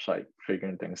very much like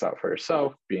figuring things out for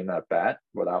yourself, being that bat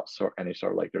without any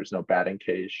sort of like, there's no batting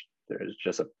cage, there's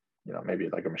just a maybe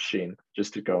like a machine,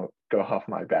 just to go off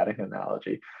my batting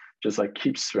analogy, just like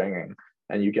keep swinging,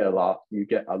 and you get a lot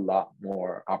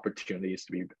more opportunities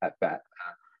to be at bat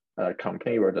at a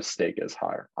company where the stake is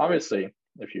higher. Obviously,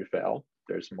 if you fail,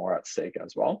 there's more at stake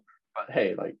as well. But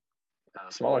hey, like at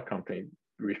a smaller company,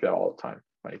 we fail all the time.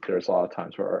 Like there's a lot of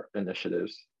times where our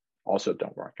initiatives also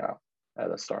don't work out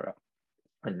at a startup,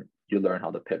 and you learn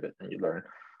how to pivot, and you learn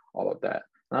all of that.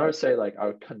 And I would say like I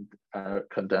would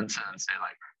condense it and say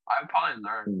like I've probably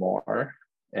learned more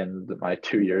in my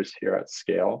 2 years here at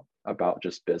Scale about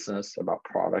just business, about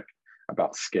product,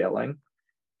 about scaling,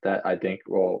 that I think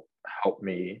will help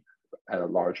me at a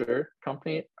larger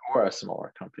company or a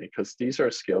smaller company, because these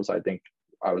are skills I think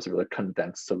I was really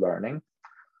condensed to learning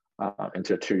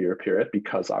into a 2-year period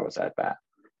because I was at bat.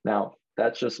 Now,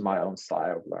 that's just my own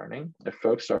style of learning. If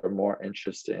folks are more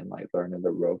interested in like learning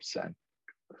the ropes and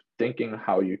thinking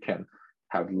how you can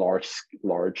have large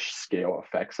scale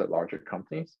effects at larger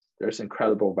companies, there's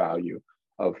incredible value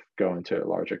of going to a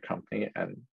larger company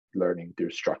and learning through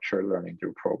structure, learning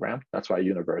through program. That's why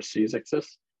universities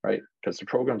exist, right? Because the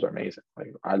programs are amazing.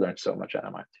 Like I learned so much at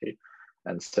MIT.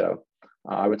 And so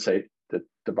I would say that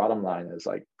the bottom line is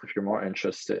like, if you're more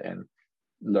interested in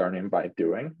learning by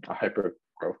doing, a hyper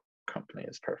growth company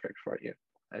is perfect for you.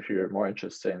 If you're more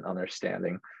interested in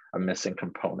understanding a missing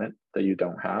component that you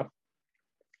don't have,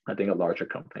 I think a larger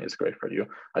company is great for you.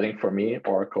 I think for me,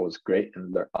 Oracle is great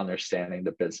in understanding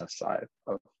the business side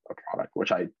of a product,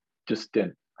 which I just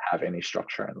didn't have any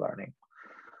structure in learning,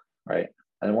 right?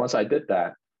 And once I did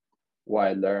that, what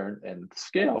I learned in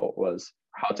Scale was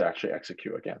how to actually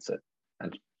execute against it,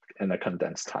 and in a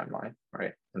condensed timeline,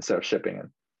 right? Instead of shipping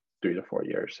in 3 to 4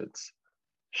 years, it's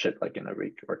shipped like in a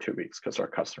week or 2 weeks because our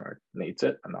customer needs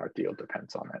it and our deal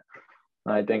depends on it.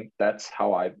 And I think that's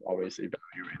how I've always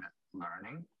evaluated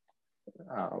learning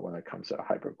when it comes to a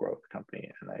hyper growth company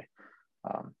and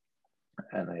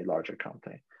a larger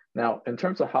company. Now, in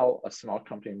terms of how a small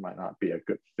company might not be a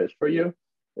good fit for you,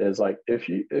 is like if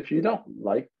you don't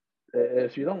like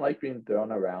being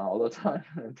thrown around all the time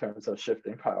in terms of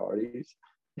shifting priorities,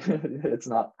 it's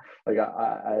not like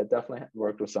I definitely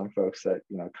worked with some folks that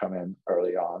come in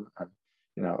early on and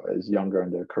is younger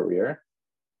in their career,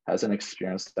 hasn't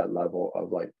experienced that level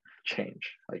of like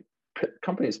change. Like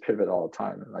companies pivot all the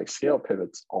time, and like Scale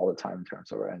pivots all the time in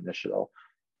terms of our initial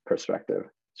perspective.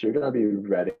 So you're going to be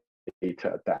ready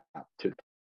to adapt to.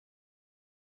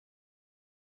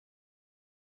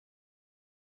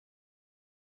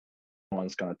 No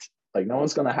one's going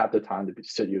to have the time to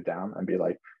sit you down and be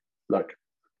like, look,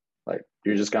 like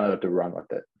you're just going to have to run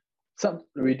with it. Some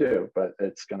we do, but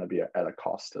it's going to be at a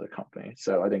cost to the company.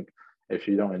 So I think if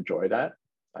you don't enjoy that,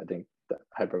 I think that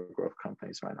hyper growth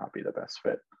companies might not be the best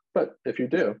fit. But if you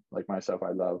do, like myself,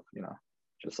 I love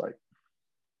just like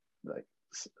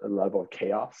a level of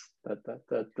chaos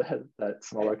that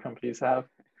smaller companies have,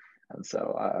 and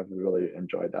so I've really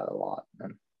enjoyed that a lot,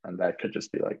 and that could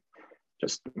just be like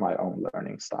just my own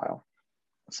learning style.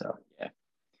 So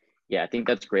yeah, I think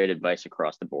that's great advice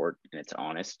across the board, and it's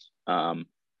honest.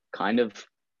 Kind of,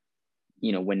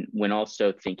 when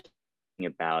also thinking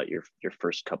about your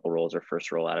first couple roles or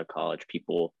first role out of college,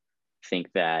 people think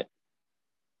that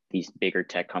these bigger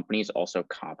tech companies also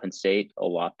compensate a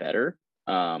lot better.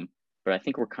 But I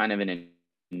think we're kind of in a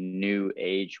new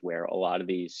age where a lot of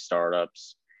these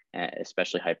startups,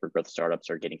 especially hyper growth startups,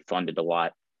 are getting funded a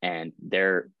lot, and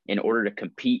they're, in order to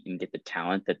compete and get the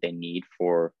talent that they need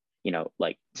for,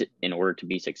 in order to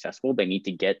be successful, they need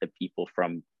to get the people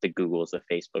from the Googles, the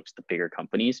Facebooks, the bigger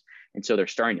companies, and so they're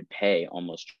starting to pay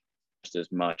almost just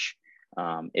as much,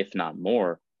 if not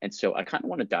more. And so I kind of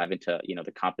want to dive into,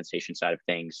 the compensation side of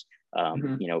things. How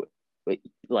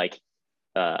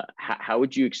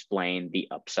would you explain the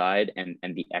upside and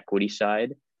the equity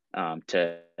side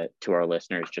to our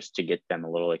listeners, just to get them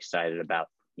a little excited about,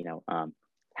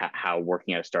 how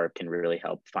working at a startup can really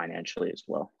help financially as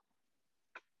well?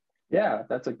 Yeah,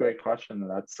 that's a great question.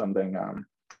 That's something,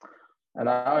 and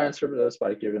I'll answer this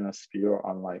by giving a spiel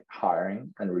on like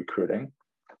hiring and recruiting.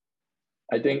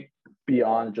 I think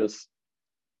beyond just,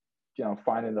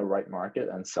 finding the right market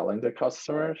and selling to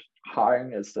customers,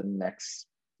 hiring is the next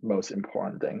most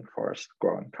important thing for a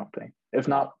growing company, if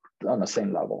not on the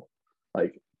same level.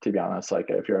 Like, to be honest, like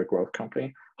if you're a growth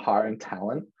company, hiring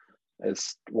talent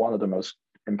is one of the most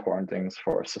important things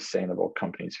for a sustainable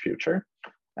company's future.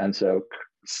 And so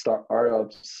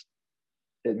startups,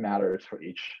 it matters for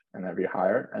each and every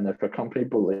hire. And if a company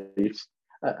believes,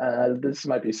 this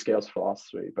might be Scale's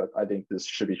philosophy, but I think this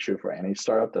should be true for any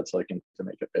startup that's looking to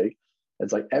make it big.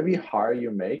 It's like every hire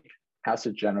you make has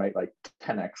to generate like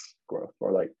 10x growth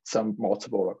or like some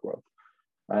multiple of growth.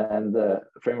 And the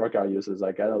framework I use is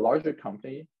like at a larger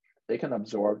company, they can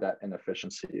absorb that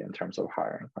inefficiency in terms of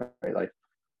hiring, right? Like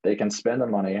they can spend the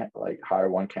money, like hire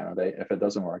one candidate. If it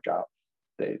doesn't work out,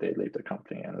 they leave the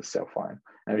company and it's still fine.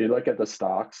 And if you look at the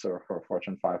stocks or for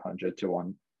Fortune 500 to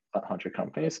 100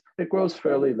 companies, it grows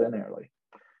fairly linearly.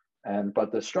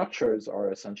 But the structures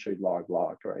are essentially log,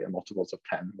 right? And multiples of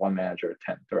 10, one manager,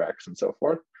 10 directs, and so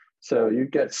forth. So you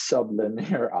get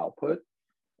sublinear output,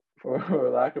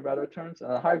 for lack of better terms.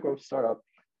 And a high growth startup,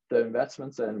 the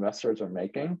investments that investors are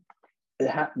making,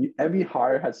 every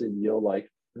hire has to yield like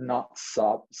not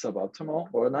suboptimal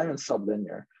or not even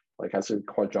sublinear, like has a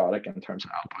quadratic in terms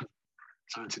of output.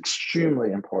 So it's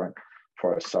extremely important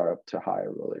for a startup to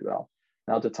hire really well.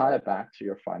 Now, to tie it back to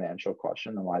your financial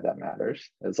question and why that matters,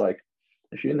 is like,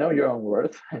 if you know your own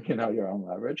worth and you know your own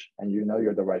leverage and you know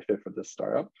you're the right fit for this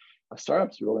startup, a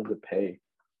startup's willing to pay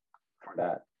for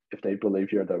that if they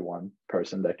believe you're the one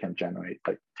person that can generate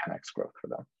like 10x growth for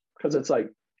them. Because it's like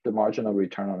the margin of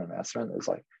return on investment is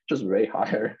like just way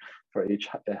higher for each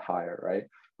hire, right?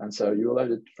 And so you will have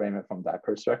to frame it from that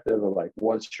perspective of like,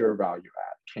 what's your value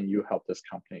add? Can you help this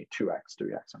company 2x,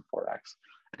 3x, and 4x?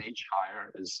 And each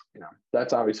hire is,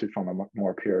 that's obviously from a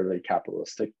more purely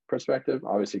capitalistic perspective.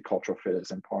 Obviously, cultural fit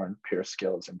is important, peer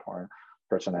skill is important,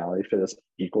 personality fit is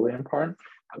equally important.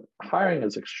 But hiring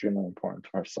is extremely important to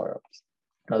our startups.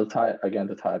 Now, to tie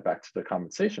it back to the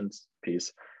compensations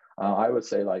piece, I would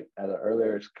say like at an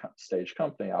earlier stage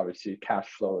company, obviously cash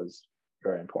flow is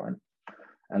very important.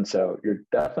 And so you're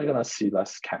definitely going to see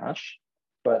less cash.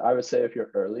 But I would say if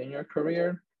you're early in your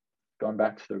career, going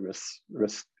back to the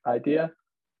risk idea,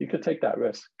 you could take that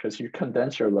risk because you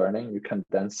condense your learning, you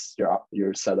condense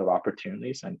your set of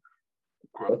opportunities and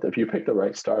growth. If you pick the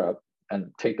right startup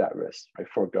and take that risk, right,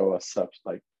 forego a sub,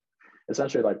 like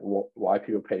essentially like why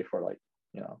people pay for like,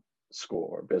 school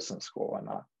or business school and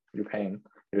not,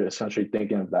 you're essentially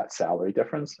thinking of that salary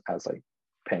difference as like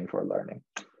paying for learning.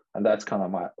 And that's kind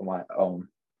of my own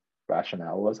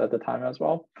rationale was at the time as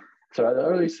well. So at an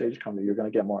early stage company, you're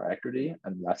going to get more equity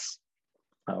and less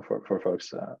for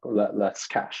folks, less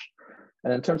cash.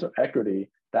 And in terms of equity,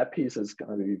 that piece is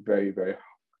going to be very, very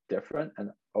different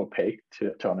and opaque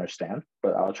to understand,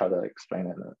 but I'll try to explain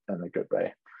it in a good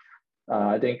way.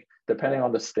 I think depending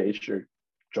on the stage you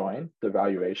join, the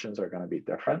valuations are going to be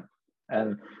different.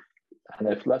 And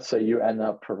if, let's say, you end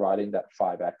up providing that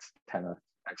 5x, 10x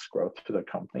growth to the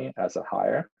company as a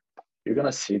hire, you're going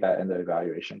to see that in the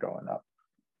valuation going up.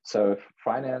 So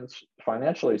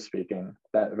financially speaking,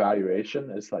 that valuation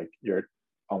is like you're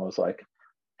almost like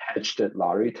hedged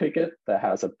lottery ticket that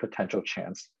has a potential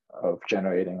chance of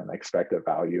generating an expected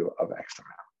value of X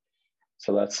amount.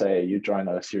 So let's say you join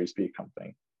a Series B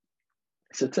company.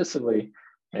 Statistically,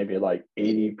 maybe like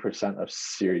 80% of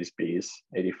Series Bs,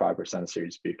 85% of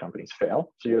Series B companies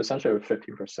fail. So you essentially have a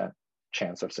 50%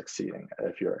 chance of succeeding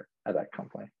if you're at that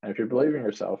company. And if you believe in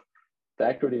yourself, the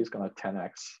equity is going to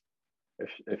 10x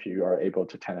if you are able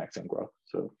to 10x in growth.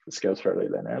 So it scales fairly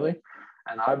linearly.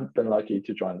 And I've been lucky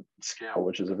to join Scale,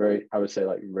 which is a very, I would say,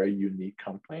 like very unique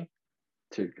company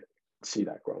to see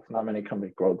that growth. Not many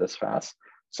companies grow this fast.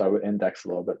 So I would index a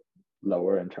little bit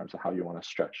lower in terms of how you want to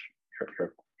stretch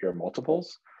your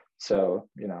multiples. So,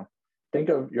 think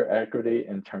of your equity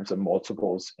in terms of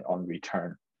multiples on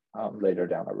return later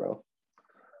down the road.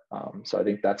 So I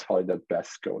think that's probably the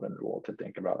best golden rule to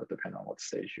think about, depending on what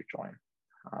stage you join.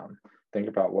 Think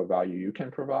about what value you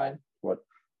can provide,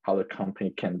 how the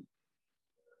company can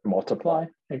multiply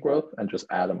in growth, and just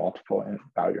add a multiple in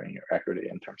valuing your equity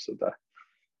in terms of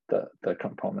the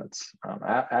components.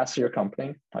 Ask your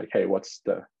company, like, hey, what's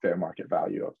the fair market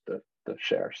value of the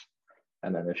shares?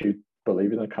 And then if you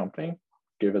believe in the company,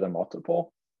 give it a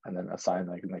multiple, and then assign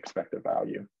like an expected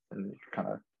value, and you kind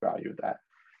of value that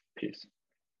piece.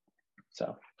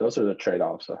 So those are the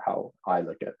trade-offs of how I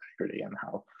look at equity and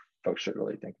how folks should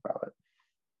really think about it.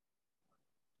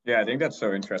 Yeah, I think that's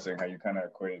so interesting how you kind of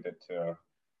equated it to,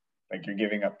 like, you're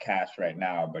giving up cash right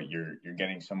now, but you're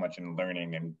getting so much in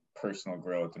learning and personal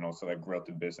growth, and also like growth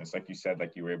in business. Like you said,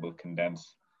 like you were able to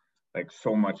condense like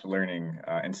so much learning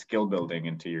and skill building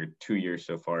into your 2 years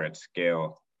so far at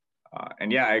scale.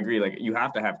 And yeah, I agree. Like you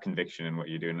have to have conviction in what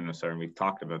you're doing. And sorry, we've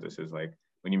talked about this, is like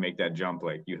when you make that jump,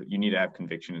 like you need to have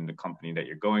conviction in the company that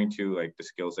you're going to, like the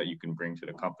skills that you can bring to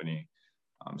the company.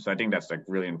 So I think that's like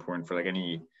really important for like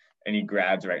any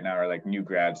grads right now, or like new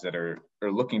grads that are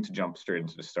looking to jump straight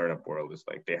into the startup world. Is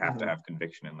like they have to have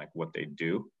conviction in like what they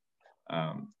do,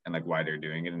 and like why they're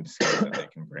doing it, and the skills that they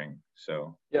can bring.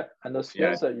 So yeah, and the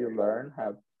skills that you learn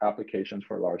have applications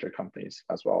for larger companies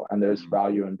as well, and there's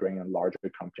value in bringing larger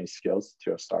company skills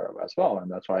to a startup as well. And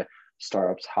that's why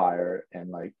startups hire in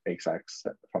like execs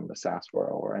from the SaaS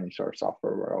world or any sort of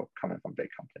software world coming from big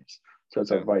companies. So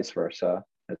it's a vice versa.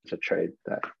 It's a trade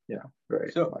that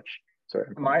very much.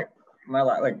 Sorry. My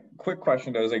like quick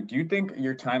question though is like, do you think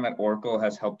your time at Oracle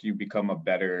has helped you become a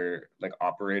better like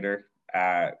operator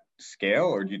at scale,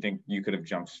 or do you think you could have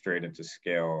jumped straight into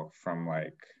scale from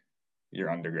like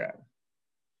your undergrad?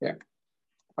 Yeah,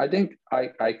 I think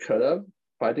I could have,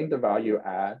 but I think the value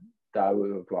add that I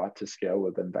would have brought to scale would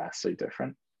have been vastly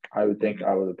different. I would think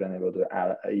I would have been able to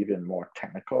add an even more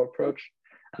technical approach.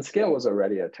 And Scale was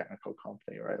already a technical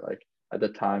company, right? Like at the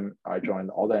time I joined,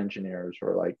 all the engineers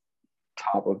were like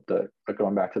top of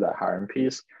going back to that hiring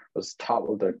piece, was top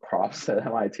of the crops at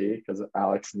MIT, because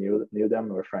Alex knew them,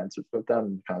 we were friends with them,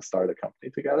 and kind of started a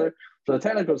company together. So the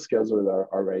technical skills were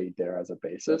already there as a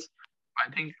basis. I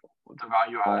think the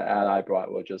value add I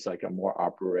brought was just like a more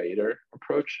operator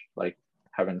approach, like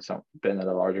having been at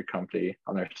a larger company,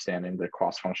 understanding the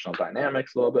cross-functional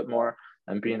dynamics a little bit more,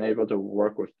 and being able to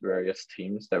work with various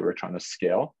teams that we're trying to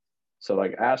scale. So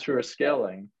like as we were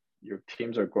scaling, your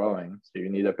teams are growing, so you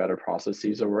need a better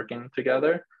processes of working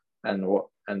together.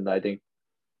 And I think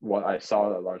what I saw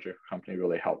at a larger company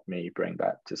really helped me bring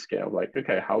that to scale. Like,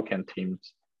 okay,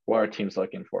 what are teams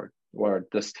looking for? What are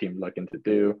this team looking to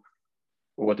do?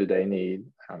 What do they need?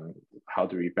 How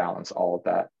do we balance all of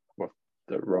that with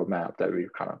the roadmap that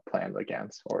we've kind of planned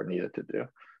against or needed to do?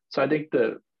 So I think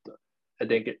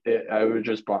I would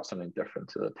just brought something different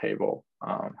to the table,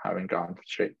 having gone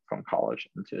straight from college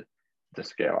into the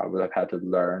scale. I would have had to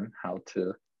learn how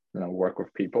to work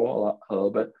with people a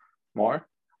little bit more,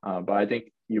 but I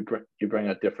think you bring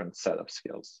a different set of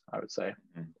skills, I would say.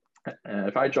 And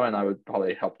if I joined, I would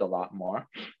probably helped a lot more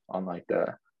on like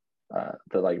the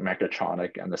like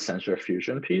mechatronic and the sensor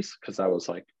fusion piece, because that was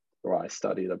like where I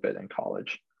studied a bit in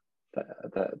college.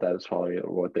 That is probably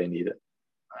what they needed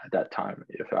at that time.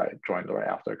 If I joined right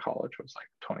after college, it was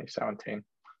like 2017.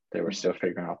 They were still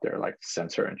figuring out their like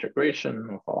sensor integration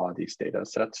with a lot of these data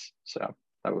sets. So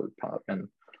that would probably have been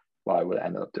what I would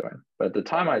end up doing. But at the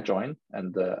time I joined,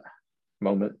 and the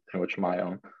moment in which my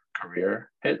own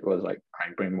career hit, was like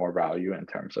I bring more value in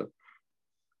terms of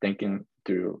thinking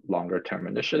through longer term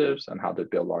initiatives and how to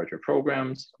build larger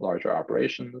programs, larger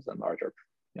operations, and larger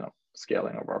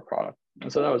scaling of our product.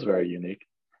 And so that was very unique.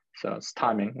 So its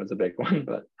timing was a big one,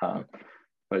 but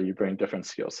you bring different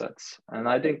skill sets. And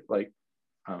I think like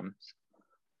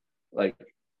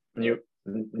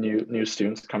new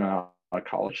students coming out of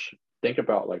college, think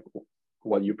about like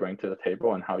what you bring to the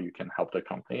table and how you can help the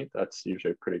company. That's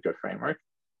usually a pretty good framework.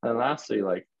 And lastly,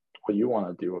 like what you want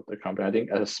to do with the company. I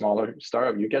think as a smaller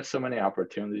startup, you get so many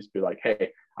opportunities to be like,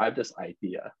 hey, I have this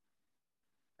idea.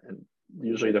 And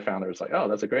usually the founder is like, oh,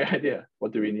 that's a great idea.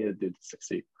 What do we need to do to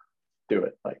succeed? Do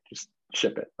it, like just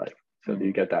ship it. Like, so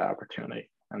you get that opportunity.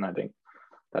 And I think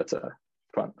that's a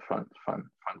fun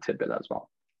tidbit as well.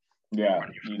 Yeah,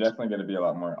 you definitely got to be a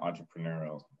lot more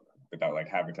entrepreneurial without like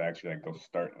having to actually like go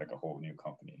start like a whole new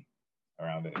company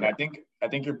around it. And I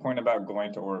think your point about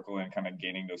going to Oracle and kind of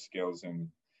gaining those skills, and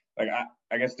like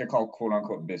I guess they're called quote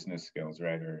unquote business skills,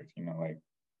 right? Or like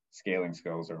scaling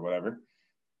skills or whatever.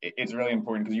 It's really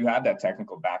important because you have that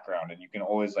technical background, and you can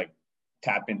always like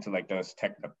tap into like those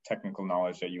technical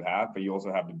knowledge that you have, but you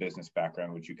also have the business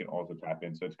background, which you can also tap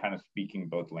in. So it's kind of speaking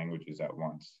both languages at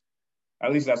once.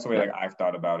 At least that's the way like I've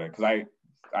thought about it. Because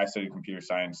I studied computer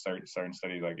science, started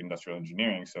studying like industrial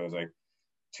engineering. So it was like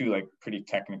two like pretty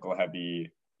technical heavy,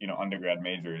 undergrad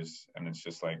majors. And it's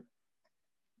just like,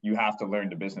 you have to learn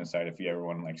the business side if you ever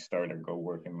want to like start or go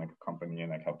work in like a company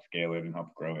and like help scale it and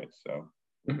help grow it. So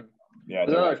yeah.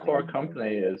 The core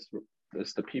company is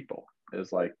the people,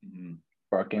 is like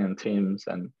working in teams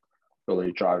and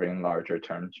really driving larger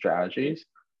term strategies.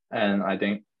 And I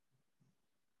think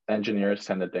engineers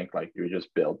tend to think like you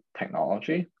just build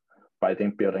technology, but I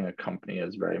think building a company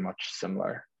is very much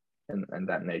similar in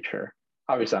that nature.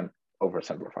 Obviously, I'm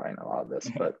oversimplifying a lot of this,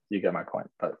 but you get my point.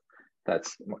 But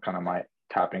that's kind of my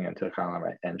tapping into kind of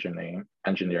my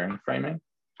engineering framing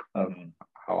of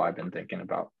how I've been thinking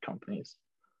about companies.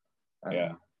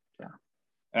 Yeah.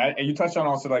 And you touched on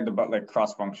also like the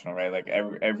cross-functional, right? Like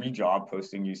every job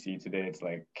posting you see today, it's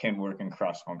like can work in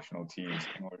cross-functional teams.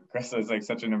 So it's like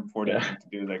such an important thing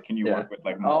to do. Like, can you work with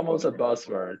like almost a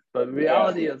buzzword, but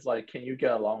reality is like, can you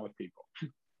get along with people?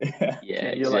 Can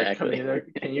you exactly.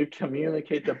 can you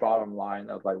communicate the bottom line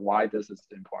of like why this is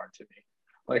important to me?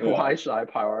 Like, why should I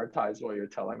prioritize what you're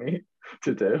telling me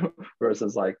to do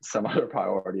versus like some other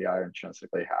priority I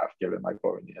intrinsically have given like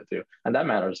what we need to do? And that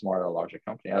matters more at a larger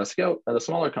company. At a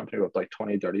smaller company with like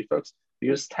 20, 30 folks,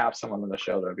 you just tap someone on the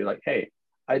shoulder and be like, hey,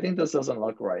 I think this doesn't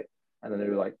look right. And then they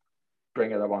would like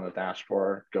bring it up on the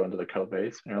dashboard, go into the code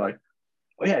base, and you're like,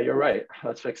 oh yeah, you're right.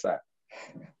 Let's fix that.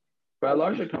 But at a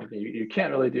larger company, you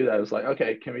can't really do that. It's like,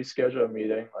 okay, can we schedule a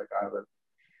meeting? Like I have an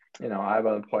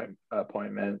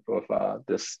appointment with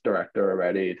this director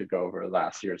already to go over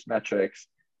last year's metrics.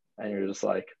 And you're just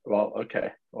like, well,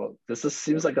 okay, well,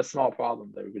 seems like a small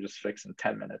problem that we could just fix in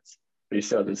 10 minutes. But you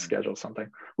still have to schedule something,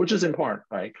 which is important,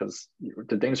 right? Because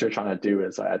the things you're trying to do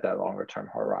is at that longer term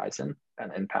horizon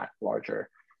and impact larger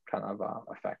kind of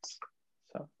effects.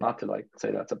 So not to like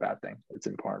say that's a bad thing. It's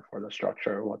important for the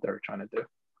structure of what they're trying to do.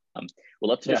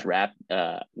 We'll love to just wrap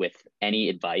with any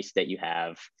advice that you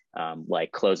have,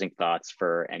 like closing thoughts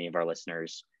for any of our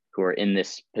listeners who are in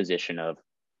this position of,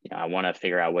 I want to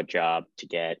figure out what job to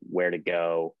get, where to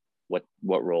go, what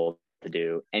role to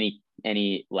do.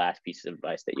 Any last pieces of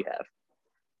advice that you have?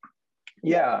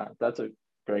 Yeah, that's a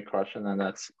great question. And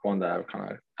that's one that I've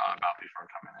kind of thought about before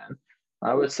coming in.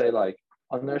 I would say like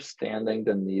understanding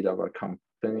the need of a company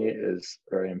is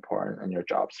very important in your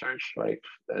job search, like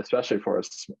especially for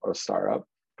a startup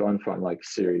going from like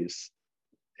Series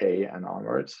A and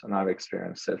onwards. And I've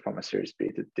experienced it from a Series B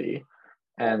to D.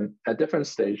 And at different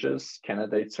stages,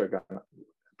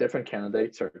 different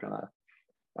candidates are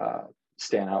gonna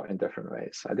stand out in different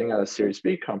ways. I think at a Series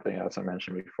B company, as I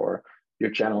mentioned before, your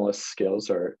generalist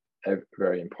skills are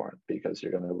very important because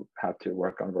you're going to have to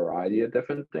work on a variety of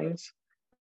different things.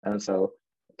 And so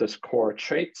this core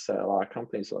traits that a lot of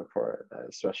companies look for,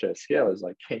 especially at scale, is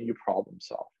like, can you problem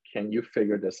solve? Can you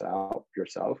figure this out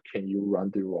yourself? Can you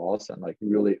run through walls and like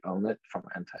really own it from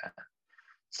end to end?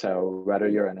 So whether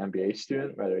you're an MBA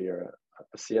student, whether you're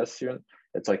a CS student,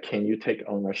 it's like, can you take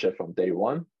ownership from day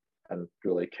one and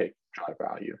really drive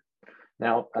value?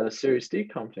 Now, at a Series D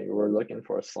company, we're looking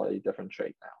for a slightly different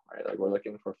trait now, right? Like we're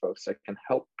looking for folks that can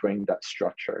help bring that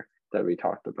structure that we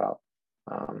talked about.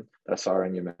 That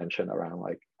Sarah you mentioned around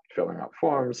like filling out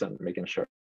forms and making sure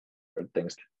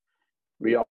things.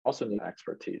 We also need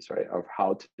expertise, right, of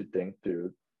how to think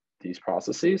through these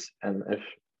processes. And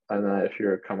if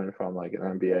you're coming from like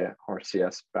an MBA or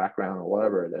CS background or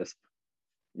whatever it is,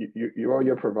 all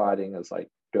you're providing is like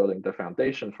building the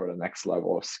foundation for the next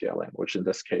level of scaling, which in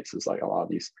this case is like a lot of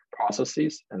these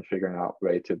processes and figuring out a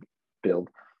way to build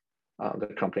the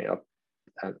company up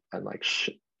and like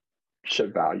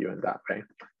ship value in that way.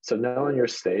 So knowing your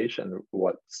stage and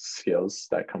what skills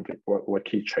that company, what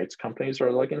key traits companies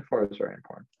are looking for is very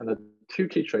important. And the two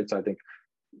key traits I think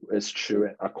is true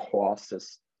across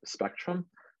this spectrum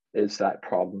is that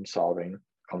problem solving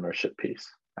ownership piece.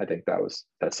 I think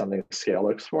that's something Scale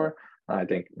looks for. And I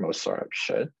think most startups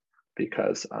should,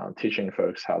 because teaching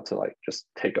folks how to like just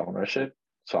take ownership,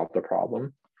 solve the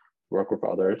problem, work with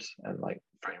others, and like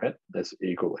frame it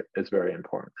is very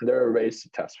important. And there are ways to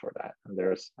test for that.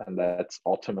 And that's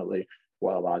ultimately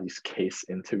what a lot of these case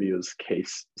interviews,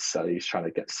 case studies trying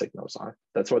to get signals on.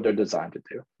 That's what they're designed to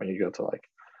do when you go to like,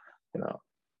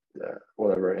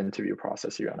 whatever interview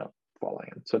process you end up following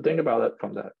in. So think about it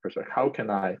from that perspective. How can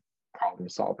I problem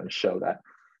solve and show that,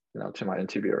 to my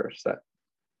interviewers that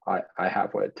I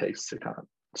have what it takes to kind of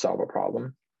solve a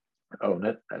problem, own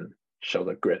it, and show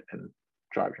the grit in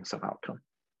driving some outcome.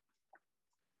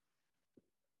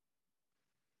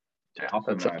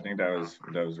 Awesome. That's No, I think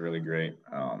that was really great.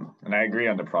 And I agree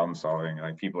on the problem solving.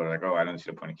 Like people are like, oh, I don't see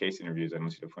the point of case interviews. I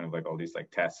don't see the point of like all these like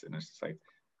tests. And it's just like,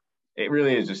 it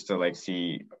really is just to like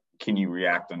see, can you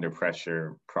react under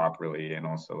pressure properly, and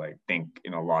also like think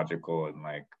in a logical and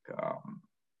like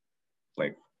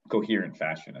coherent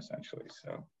fashion, essentially.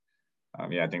 So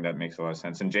yeah, I think that makes a lot of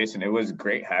sense. And Jason, it was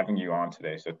great having you on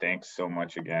today. So thanks so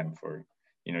much again for,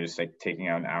 just like taking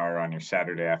out an hour on your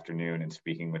Saturday afternoon and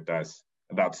speaking with us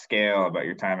about Scale, about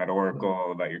your time at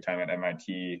Oracle, about your time at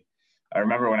MIT. I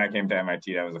remember when I came to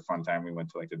MIT, that was a fun time. We went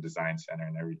to like the design center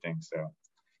and everything. So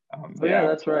yeah,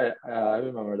 that's right. I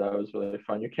remember that was really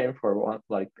fun. You came for one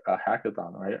like a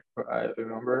hackathon, right? I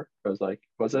remember it was like,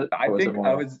 was it? I was think it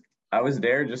more? I was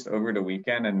there just over the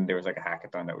weekend, and there was like a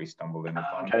hackathon that we stumbled in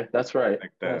upon. Okay, that's right.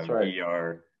 Like That's the right.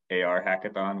 VR AR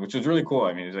hackathon, which was really cool.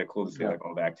 I mean, it was like cool to see Yeah. like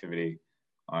all the activity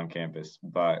on campus.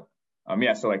 But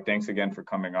yeah, so like thanks again for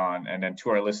coming on. And then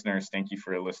to our listeners, thank you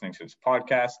for listening to this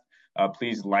podcast.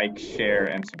 Please like, share,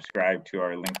 and subscribe to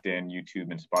our LinkedIn, YouTube,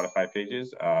 and Spotify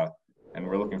pages. And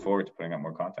we're looking forward to putting out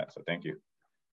more content. So thank you.